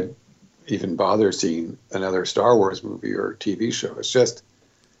before I even bother seeing another Star Wars movie or TV show. It's just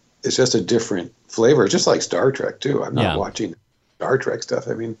a different flavor. It's just like Star Trek too. I'm not watching Star Trek stuff.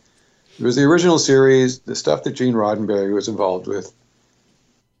 I mean, it was the original series, the stuff that Gene Roddenberry was involved with,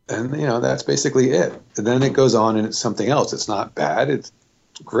 and that's basically it. And then it goes on and it's something else. It's not bad. It's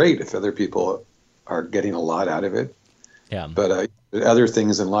great if other people are getting a lot out of it. Yeah. But other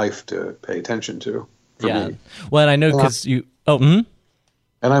things in life to pay attention to. For me. Well, and I know because you. Oh. And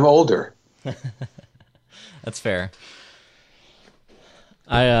I'm older. That's fair.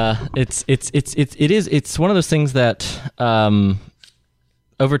 It's one of those things that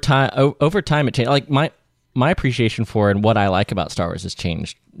over time it changed. Like my appreciation for it and what I like about Star Wars has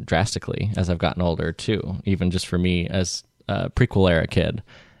changed drastically as I've gotten older too. Even just for me as a prequel era kid,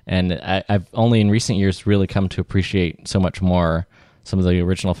 and I've only in recent years really come to appreciate so much more some of the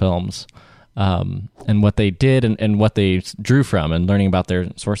original films and what they did and what they drew from, and learning about their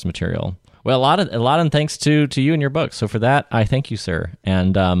source material. Well, a lot of thanks to you and your book. So for that, I thank you, sir.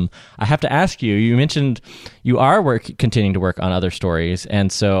 And I have to ask you. You mentioned you are continuing to work on other stories,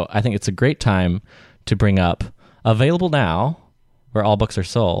 and so I think it's a great time to bring up, available now, where all books are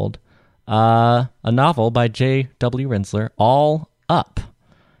sold, a novel by J.W. Rinzler, All Up.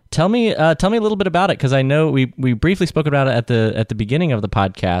 Tell me a little bit about it, because I know we briefly spoke about it at the beginning of the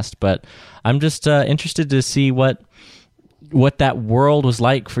podcast, but I'm just interested to see what that world was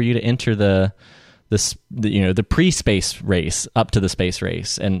like for you to enter the pre-space race up to the space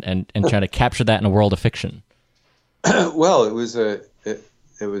race and try to capture that in a world of fiction. Well, it was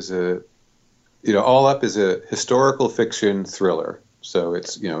All Up is a historical fiction thriller. So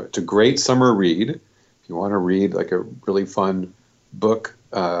it's a great summer read. If you want to read like a really fun book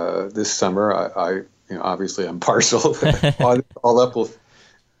this summer, I obviously I'm partial. All Up will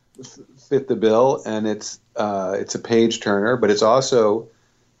fit the bill, and it's a page turner, but it's also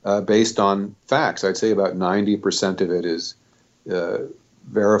based on facts. I'd say about 90% of it is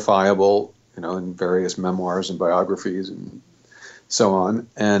verifiable, in various memoirs and biographies and so on.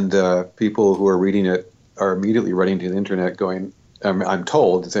 And people who are reading it are immediately running to the internet going, I'm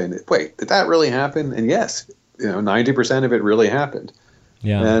told, saying, wait, did that really happen? And yes, 90% of it really happened.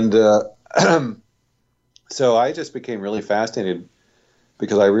 Yeah. And so I just became really fascinated,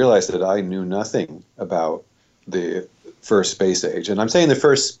 because I realized that I knew nothing about the first space age. And I'm saying the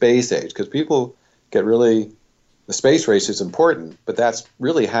first space age because people get really, the space race is important, but that's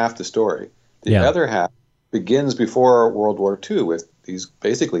really half the story. The other half begins before World War II with these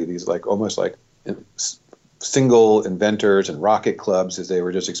like almost like single inventors and rocket clubs, as they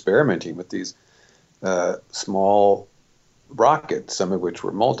were just experimenting with these small rockets, some of which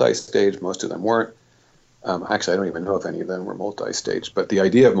were multi-stage, most of them weren't. Actually, I don't even know if any of them were multi-stage, but the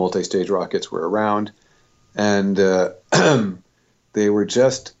idea of multi-stage rockets were around, and they were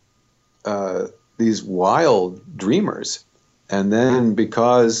just these wild dreamers. And then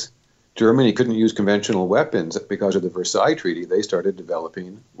because Germany couldn't use conventional weapons because of the Versailles Treaty, they started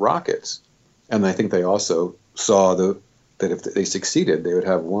developing rockets. And I think they also saw that if they succeeded, they would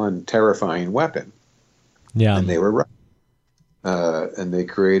have one terrifying weapon. Yeah. And they were right. And they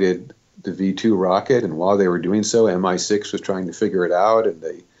created the V2 rocket, and while they were doing so, MI6 was trying to figure it out, and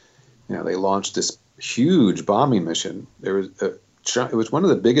they launched this huge bombing mission. It was one of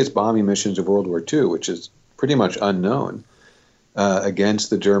the biggest bombing missions of World War II, which is pretty much unknown, against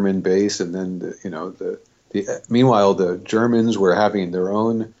the German base. And then meanwhile the Germans were having their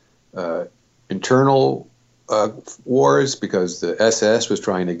own internal wars, because the SS was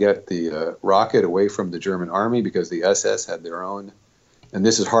trying to get the rocket away from the German army, because the SS had their own, and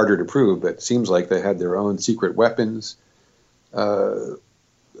this is harder to prove, but it seems like they had their own secret weapons,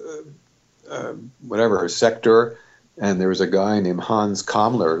 sector. And there was a guy named Hans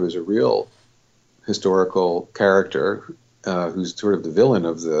Kammler, who's a real historical character, who's sort of the villain he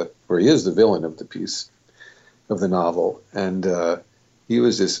is the villain of the piece of the novel. And he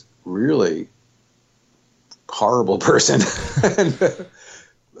was this really horrible person,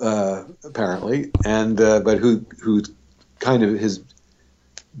 apparently, but who kind of has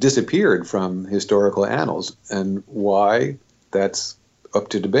disappeared from historical annals, and why, that's up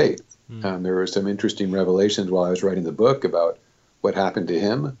to debate. There were some interesting revelations while I was writing the book about what happened to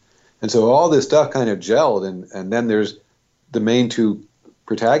him, and so all this stuff kind of gelled. And then there's the main two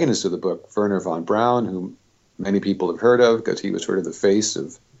protagonists of the book, Wernher von Braun, whom many people have heard of because he was sort of the face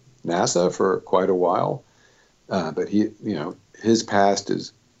of NASA for quite a while. But his past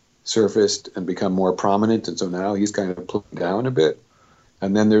has surfaced and become more prominent, and so now he's kind of put down a bit.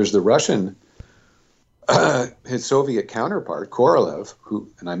 And then there's the Russian, his Soviet counterpart, Korolev, who,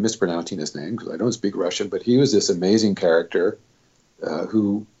 and I'm mispronouncing his name because I don't speak Russian, but he was this amazing character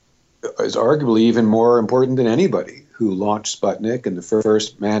who is arguably even more important than anybody, who launched Sputnik and the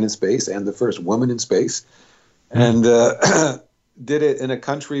first man in space and the first woman in space, and did it in a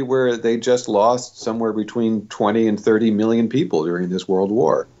country where they just lost somewhere between 20 and 30 million people during this World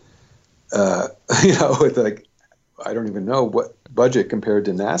War. With like, I don't even know what budget compared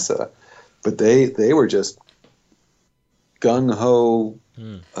to NASA, but they were just gung-ho.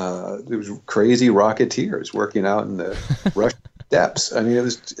 There was crazy rocketeers working out in the Russian steppes. I mean,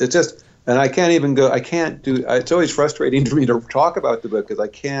 it's just And I can't even go. I can't do. It's always frustrating to me to talk about the book because I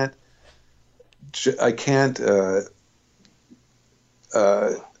can't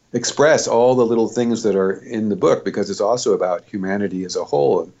express all the little things that are in the book because it's also about humanity as a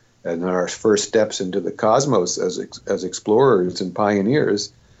whole and our first steps into the cosmos as explorers and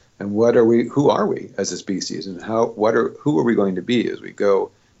pioneers. And what are we? Who are we as a species? And who are we going to be as we go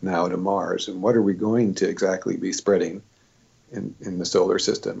now to Mars? And what are we going to exactly be spreading in the solar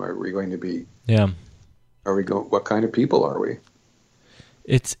system? Are we going to be? Yeah. Are we going? What kind of people are we?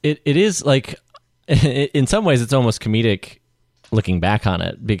 It is like, in some ways, it's almost comedic looking back on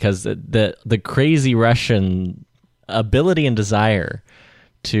it because the crazy Russian ability and desire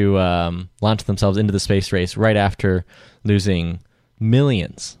to launch themselves into the space race right after losing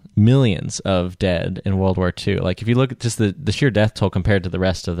millions of dead in World War II. Like, if you look at just the sheer death toll compared to the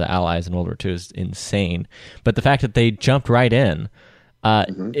rest of the Allies in World War II is insane. But the fact that they jumped right in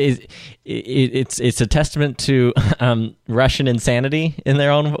it's a testament to Russian insanity in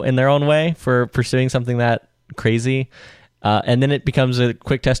their own way for pursuing something that crazy. And then it becomes a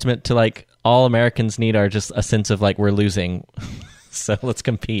quick testament to, like, all Americans need are just a sense of, like, we're losing. So let's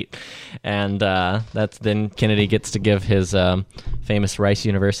compete. And that's then Kennedy gets to give his famous Rice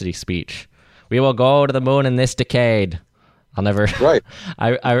University speech. We will go to the moon in this decade. I'll never. Right.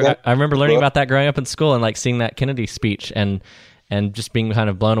 I remember learning about that growing up in school and, like, seeing that Kennedy speech and just being kind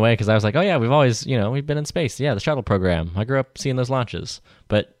of blown away because I was like, oh yeah, we've always, we've been in space. Yeah, the shuttle program. I grew up seeing those launches.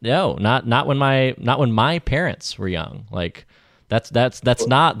 But no, not when my parents were young. Like that's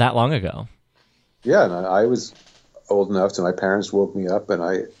not that long ago. Yeah, and I was old enough, so my parents woke me up, and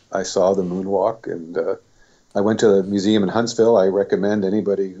I saw the moonwalk, and I went to the museum in Huntsville. I recommend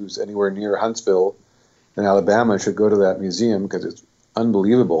anybody who's anywhere near Huntsville in Alabama should go to that museum because it's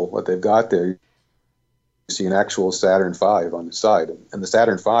unbelievable what they've got there. You see an actual Saturn V on the side, and the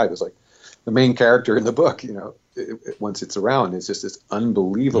Saturn V is like the main character in the book. Once it's around, it's just this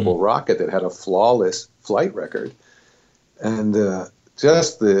unbelievable rocket that had a flawless flight record, and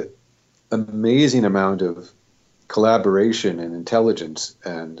just the amazing amount of collaboration and intelligence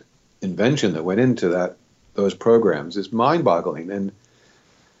and invention that went into those programs is mind-boggling,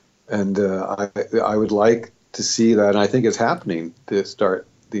 and I would like to see that, and I think it's happening to start,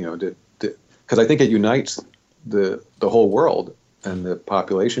 because I think it unites the whole world and the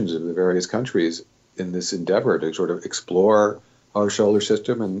populations of the various countries in this endeavor to sort of explore our solar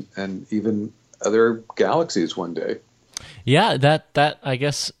system and even other galaxies one day. Yeah, that I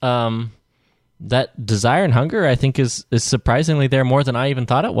guess. That desire and hunger, I think, is surprisingly there more than I even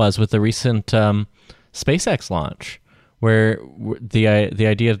thought it was with the recent SpaceX launch, where the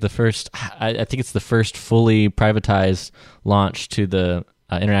idea of the first, I think it's the first fully privatized launch to the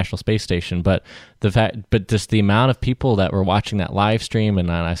International Space Station, but just the amount of people that were watching that live stream,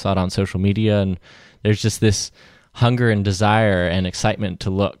 and I saw it on social media, and there's just this hunger and desire and excitement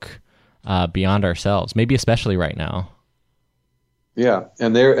to look beyond ourselves, maybe especially right now. Yeah,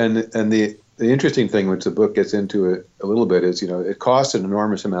 and the interesting thing, which the book gets into it a little bit, is it costs an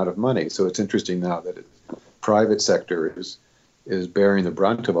enormous amount of money. So it's interesting now that the private sector is bearing the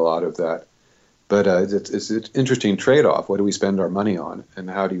brunt of a lot of that. But it's an interesting trade-off. What do we spend our money on, and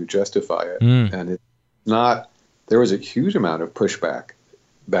how do you justify it? And it's not. There was a huge amount of pushback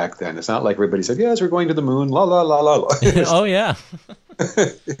back then. It's not like everybody said, "Yes, we're going to the moon." La la la la la. Oh yeah.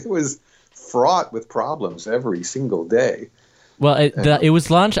 It was fraught with problems every single day. Well, it was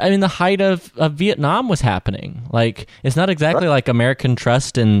launched. I mean, the height of Vietnam was happening. Like, it's not exactly like American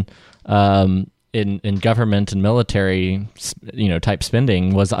trust in government and military, type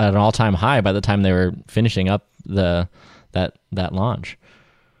spending was at an all-time high by the time they were finishing up that launch.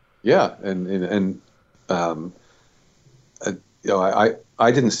 Yeah, and I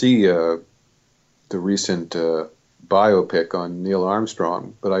didn't see the recent biopic on Neil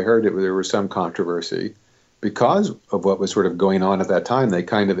Armstrong, but I heard there was some controversy. Because of what was sort of going on at that time, they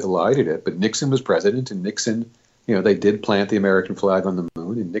kind of elided it. But Nixon was president, and Nixon, they did plant the American flag on the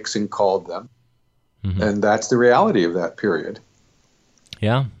moon, and Nixon called them. Mm-hmm. And that's the reality of that period.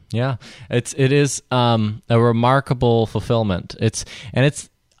 Yeah. It is a remarkable fulfillment.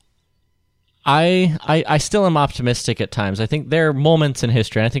 I still am optimistic at times. I think there are moments in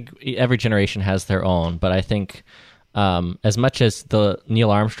history, and I think every generation has their own. But I think as much as the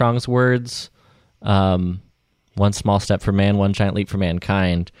Neil Armstrong's words, one small step for man, one giant leap for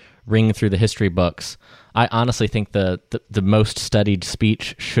mankind, ring through the history books, I honestly think the most studied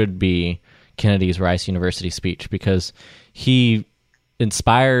speech should be Kennedy's Rice University speech, because he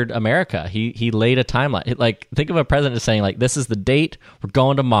inspired America. He laid a timeline. Like, think of a president saying, like, this is the date we're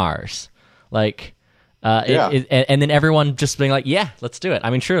going to Mars. Like, And then everyone just being like, yeah, let's do it. I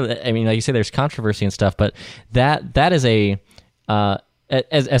mean, sure. I mean, like you say, there's controversy and stuff, but that is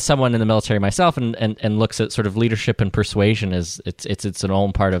as someone in the military myself and looks at sort of leadership and persuasion as it's an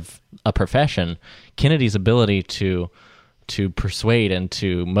own part of a profession. Kennedy's ability to persuade and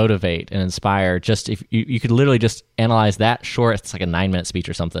to motivate and inspire, just if you could literally just analyze that short, it's like a 9-minute speech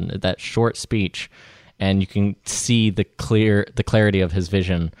or something, that short speech, and you can see the clarity of his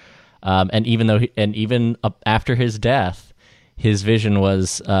vision. And even after his death, his vision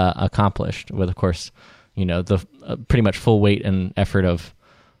was accomplished with, of course, the pretty much full weight and effort of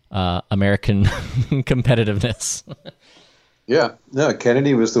American competitiveness. Yeah, no,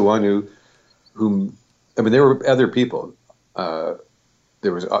 Kennedy was the one whom I mean, there were other people.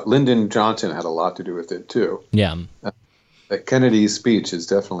 There was Lyndon Johnson had a lot to do with it too. Yeah, Kennedy's speech is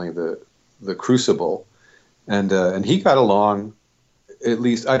definitely the crucible, and he got along. At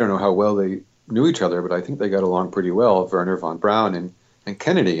least I don't know how well they knew each other, but I think they got along pretty well. Wernher von Braun and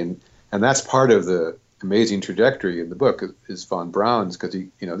Kennedy, and that's part of the amazing trajectory in the book is von Braun's, because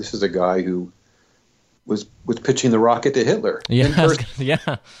this is a guy who was pitching the rocket to Hitler in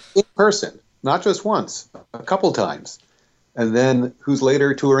person, not just once, a couple times, and then who's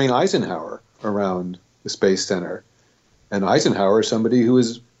later touring Eisenhower around the Space Center, and Eisenhower is somebody who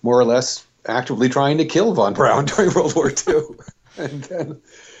was more or less actively trying to kill von Braun during World War II. And then,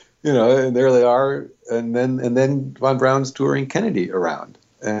 and there they are, and then von Braun's touring Kennedy around,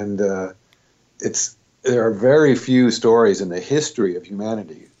 and there are very few stories in the history of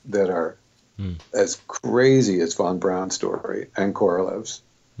humanity that are as crazy as von Braun's story and Korolev's.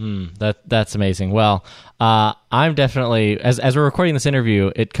 That's amazing. Well, I'm definitely, as we're recording this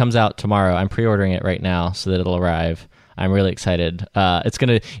interview, it comes out tomorrow. I'm pre-ordering it right now so that it'll arrive. I'm really excited. It's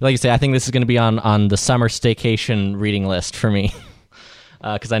going to, like you say, I think this is going to be on the summer staycation reading list for me,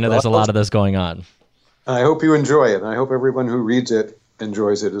 because I know there's a lot of those going on. I hope you enjoy it, and I hope everyone who reads it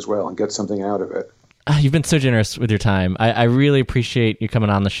enjoys it as well and gets something out of it. You've been so generous with your time. I really appreciate you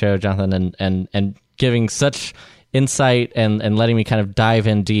coming on the show, Jonathan, and giving such insight and letting me kind of dive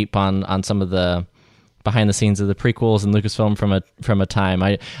in deep on some of the behind the scenes of the prequels and Lucasfilm from a time.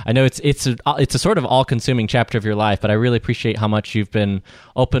 I know it's a sort of all-consuming chapter of your life, but I really appreciate how much you've been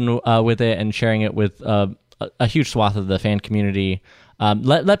open with it and sharing it with a huge swath of the fan community.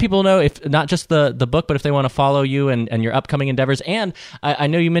 Let people know, if not just the book, but if they want to follow you and your upcoming endeavors. And I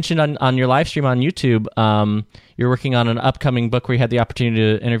know you mentioned on your live stream on YouTube, you're working on an upcoming book where you had the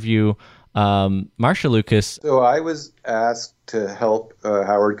opportunity to interview Marcia Lucas. So I was asked to help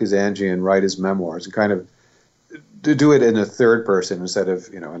Howard Kazanjian write his memoirs and kind of to do it in a third person instead of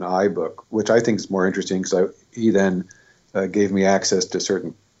an I book, which I think is more interesting because he then gave me access to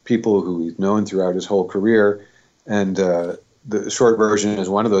certain people who he's known throughout his whole career, and the short version is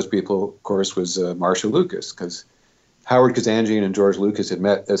one of those people, of course, was Marcia Lucas, because Howard Kazanjian and George Lucas had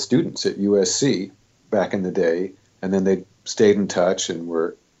met as students at USC back in the day, and then they stayed in touch and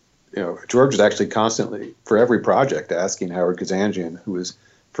were. George was actually constantly, for every project, asking Howard Kazanjian, who was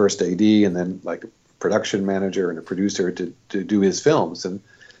first AD and then like a production manager and a producer, to do his films. And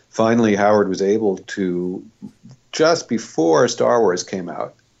finally, Howard was able to, just before Star Wars came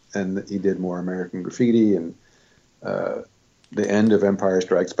out, and he did more American Graffiti and the end of Empire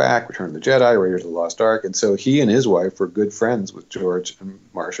Strikes Back, Return of the Jedi, Raiders of the Lost Ark. And so he and his wife were good friends with George and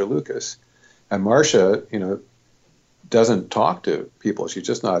Marcia Lucas. And Marcia, doesn't talk to people. She's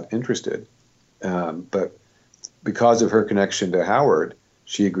just not interested. But because of her connection to Howard,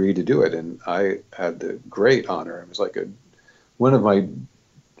 she agreed to do it. And I had the great honor. It was like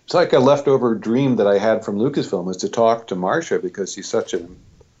it's like a leftover dream that I had from Lucasfilm, was to talk to Marcia, because she's such an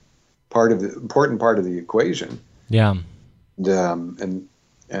important part of the equation. Yeah. So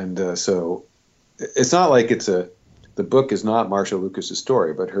it's not like the book is not Marcia Lucas's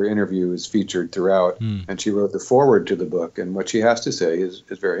story, but her interview is featured throughout, and she wrote the foreword to the book, and what she has to say is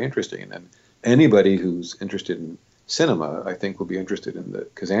very interesting. And anybody who's interested in cinema, I think, will be interested in the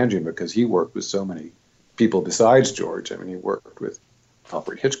Kazanjian, because he worked with so many people besides George. I mean, he worked with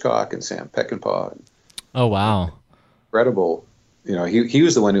Alfred Hitchcock and Sam Peckinpah. Oh, wow. Incredible. He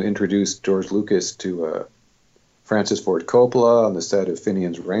was the one who introduced George Lucas to Francis Ford Coppola on the set of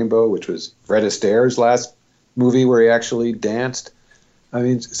Finian's Rainbow, which was Fred Astaire's last movie where he actually danced. I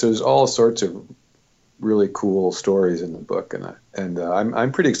mean, so there's all sorts of really cool stories in the book, and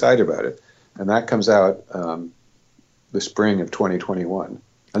I'm pretty excited about it. And that comes out the spring of 2021.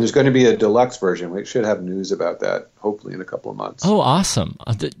 And there's going to be a deluxe version. We should have news about that hopefully in a couple of months. Oh, awesome,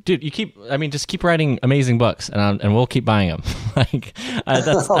 dude! Just keep writing amazing books, and we'll keep buying them.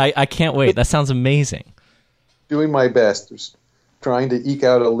 I can't wait. That sounds amazing. Doing my best. trying to eke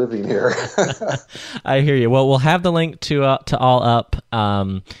out a living here. I hear you. Well, we'll have the link to all up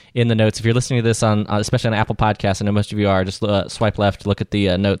in the notes. If you're listening to this on, especially on Apple Podcasts, I know most of you are, just swipe left, look at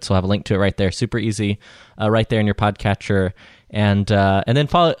the notes. We'll have a link to it right there. Super easy, right there in your podcatcher. And then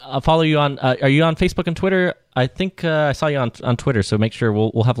follow you on. Are you on Facebook and Twitter? I think I saw you on Twitter, so make sure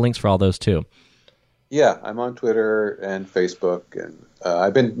we'll have links for all those too. Yeah, I'm on Twitter and Facebook, and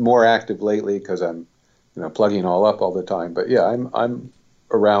I've been more active lately because I'm, plugging it all up all the time. But yeah, I'm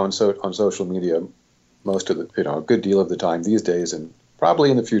around on social media most of the, a good deal of the time these days, and probably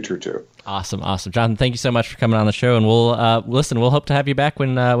in the future too. Awesome, Jonathan. Thank you so much for coming on the show, and we'll We'll hope to have you back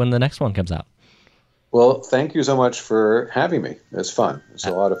when the next one comes out. Well, thank you so much for having me. It's fun. It's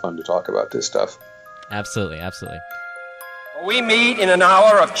a lot of fun to talk about this stuff. Absolutely. We meet in an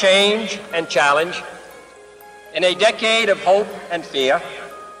hour of change and challenge, in a decade of hope and fear,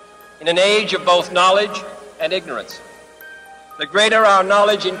 in an age of both knowledge and ignorance. The greater our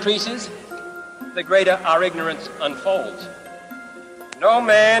knowledge increases, the greater our ignorance unfolds. No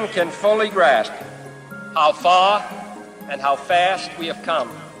man can fully grasp how far and how fast we have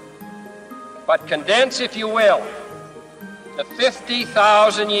come. But condense, if you will, the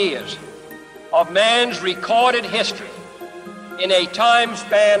 50,000 years of man's recorded history in a time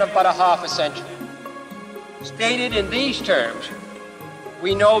span of but a half a century. Stated in these terms,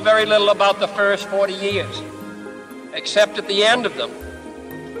 we know very little about the first 40 years, except at the end of them,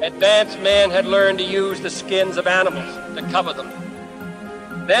 advanced man had learned to use the skins of animals to cover them.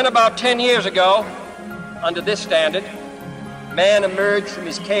 Then about 10 years ago, under this standard, man emerged from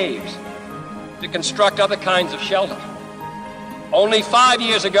his caves to construct other kinds of shelter. Only 5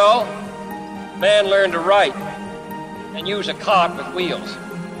 years ago, man learned to write and use a cart with wheels.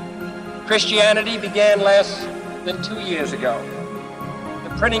 Christianity began less than 2 years ago. The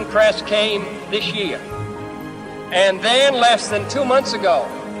printing press came this year. And then less than 2 months ago,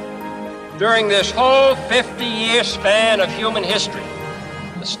 during this whole 50-year span of human history,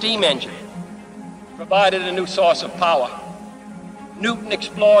 the steam engine provided a new source of power. Newton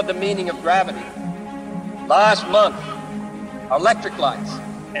explored the meaning of gravity. Last month, electric lights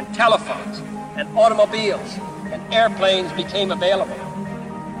and telephones and automobiles and airplanes became available.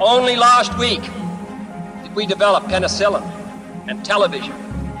 Only last week did we develop penicillin and television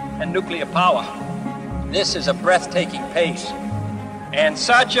and nuclear power. This is a breathtaking pace, and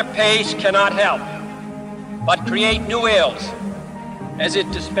such a pace cannot help but create new ills as it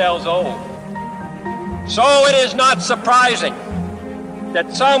dispels old. So it is not surprising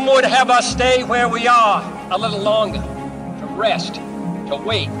that some would have us stay where we are a little longer, to rest, to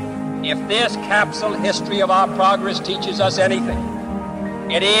wait. If this capsule history of our progress teaches us anything,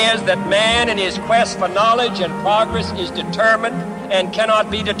 it is that man in his quest for knowledge and progress is determined and cannot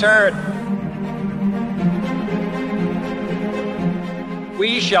be deterred.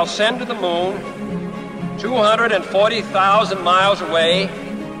 We shall send to the moon, 240,000 miles away,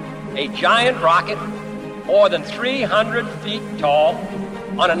 a giant rocket more than 300 feet tall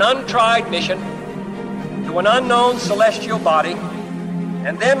on an untried mission to an unknown celestial body,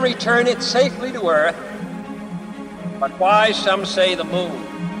 and then return it safely to Earth. But why, some say, the moon?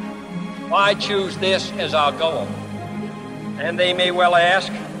 Why choose this as our goal? And they may well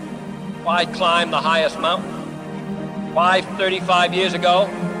ask, why climb the highest mountain? Why, 35 years ago,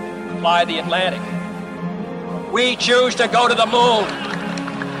 fly the Atlantic? We choose to go to the moon.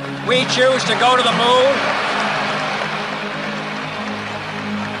 We choose to go to the moon.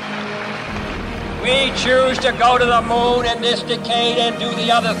 We choose to go to the moon in this decade and do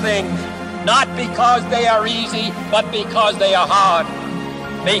the other things, not because they are easy, but because they are hard.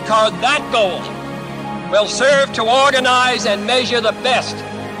 Because that goal will serve to organize and measure the best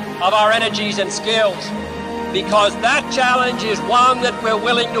of our energies and skills. Because that challenge is one that we're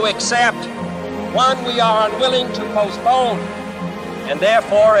willing to accept, one we are unwilling to postpone. And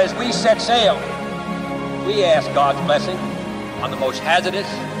therefore, as we set sail, we ask God's blessing on the most hazardous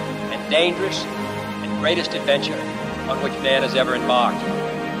and dangerous and greatest adventure on which man has ever embarked.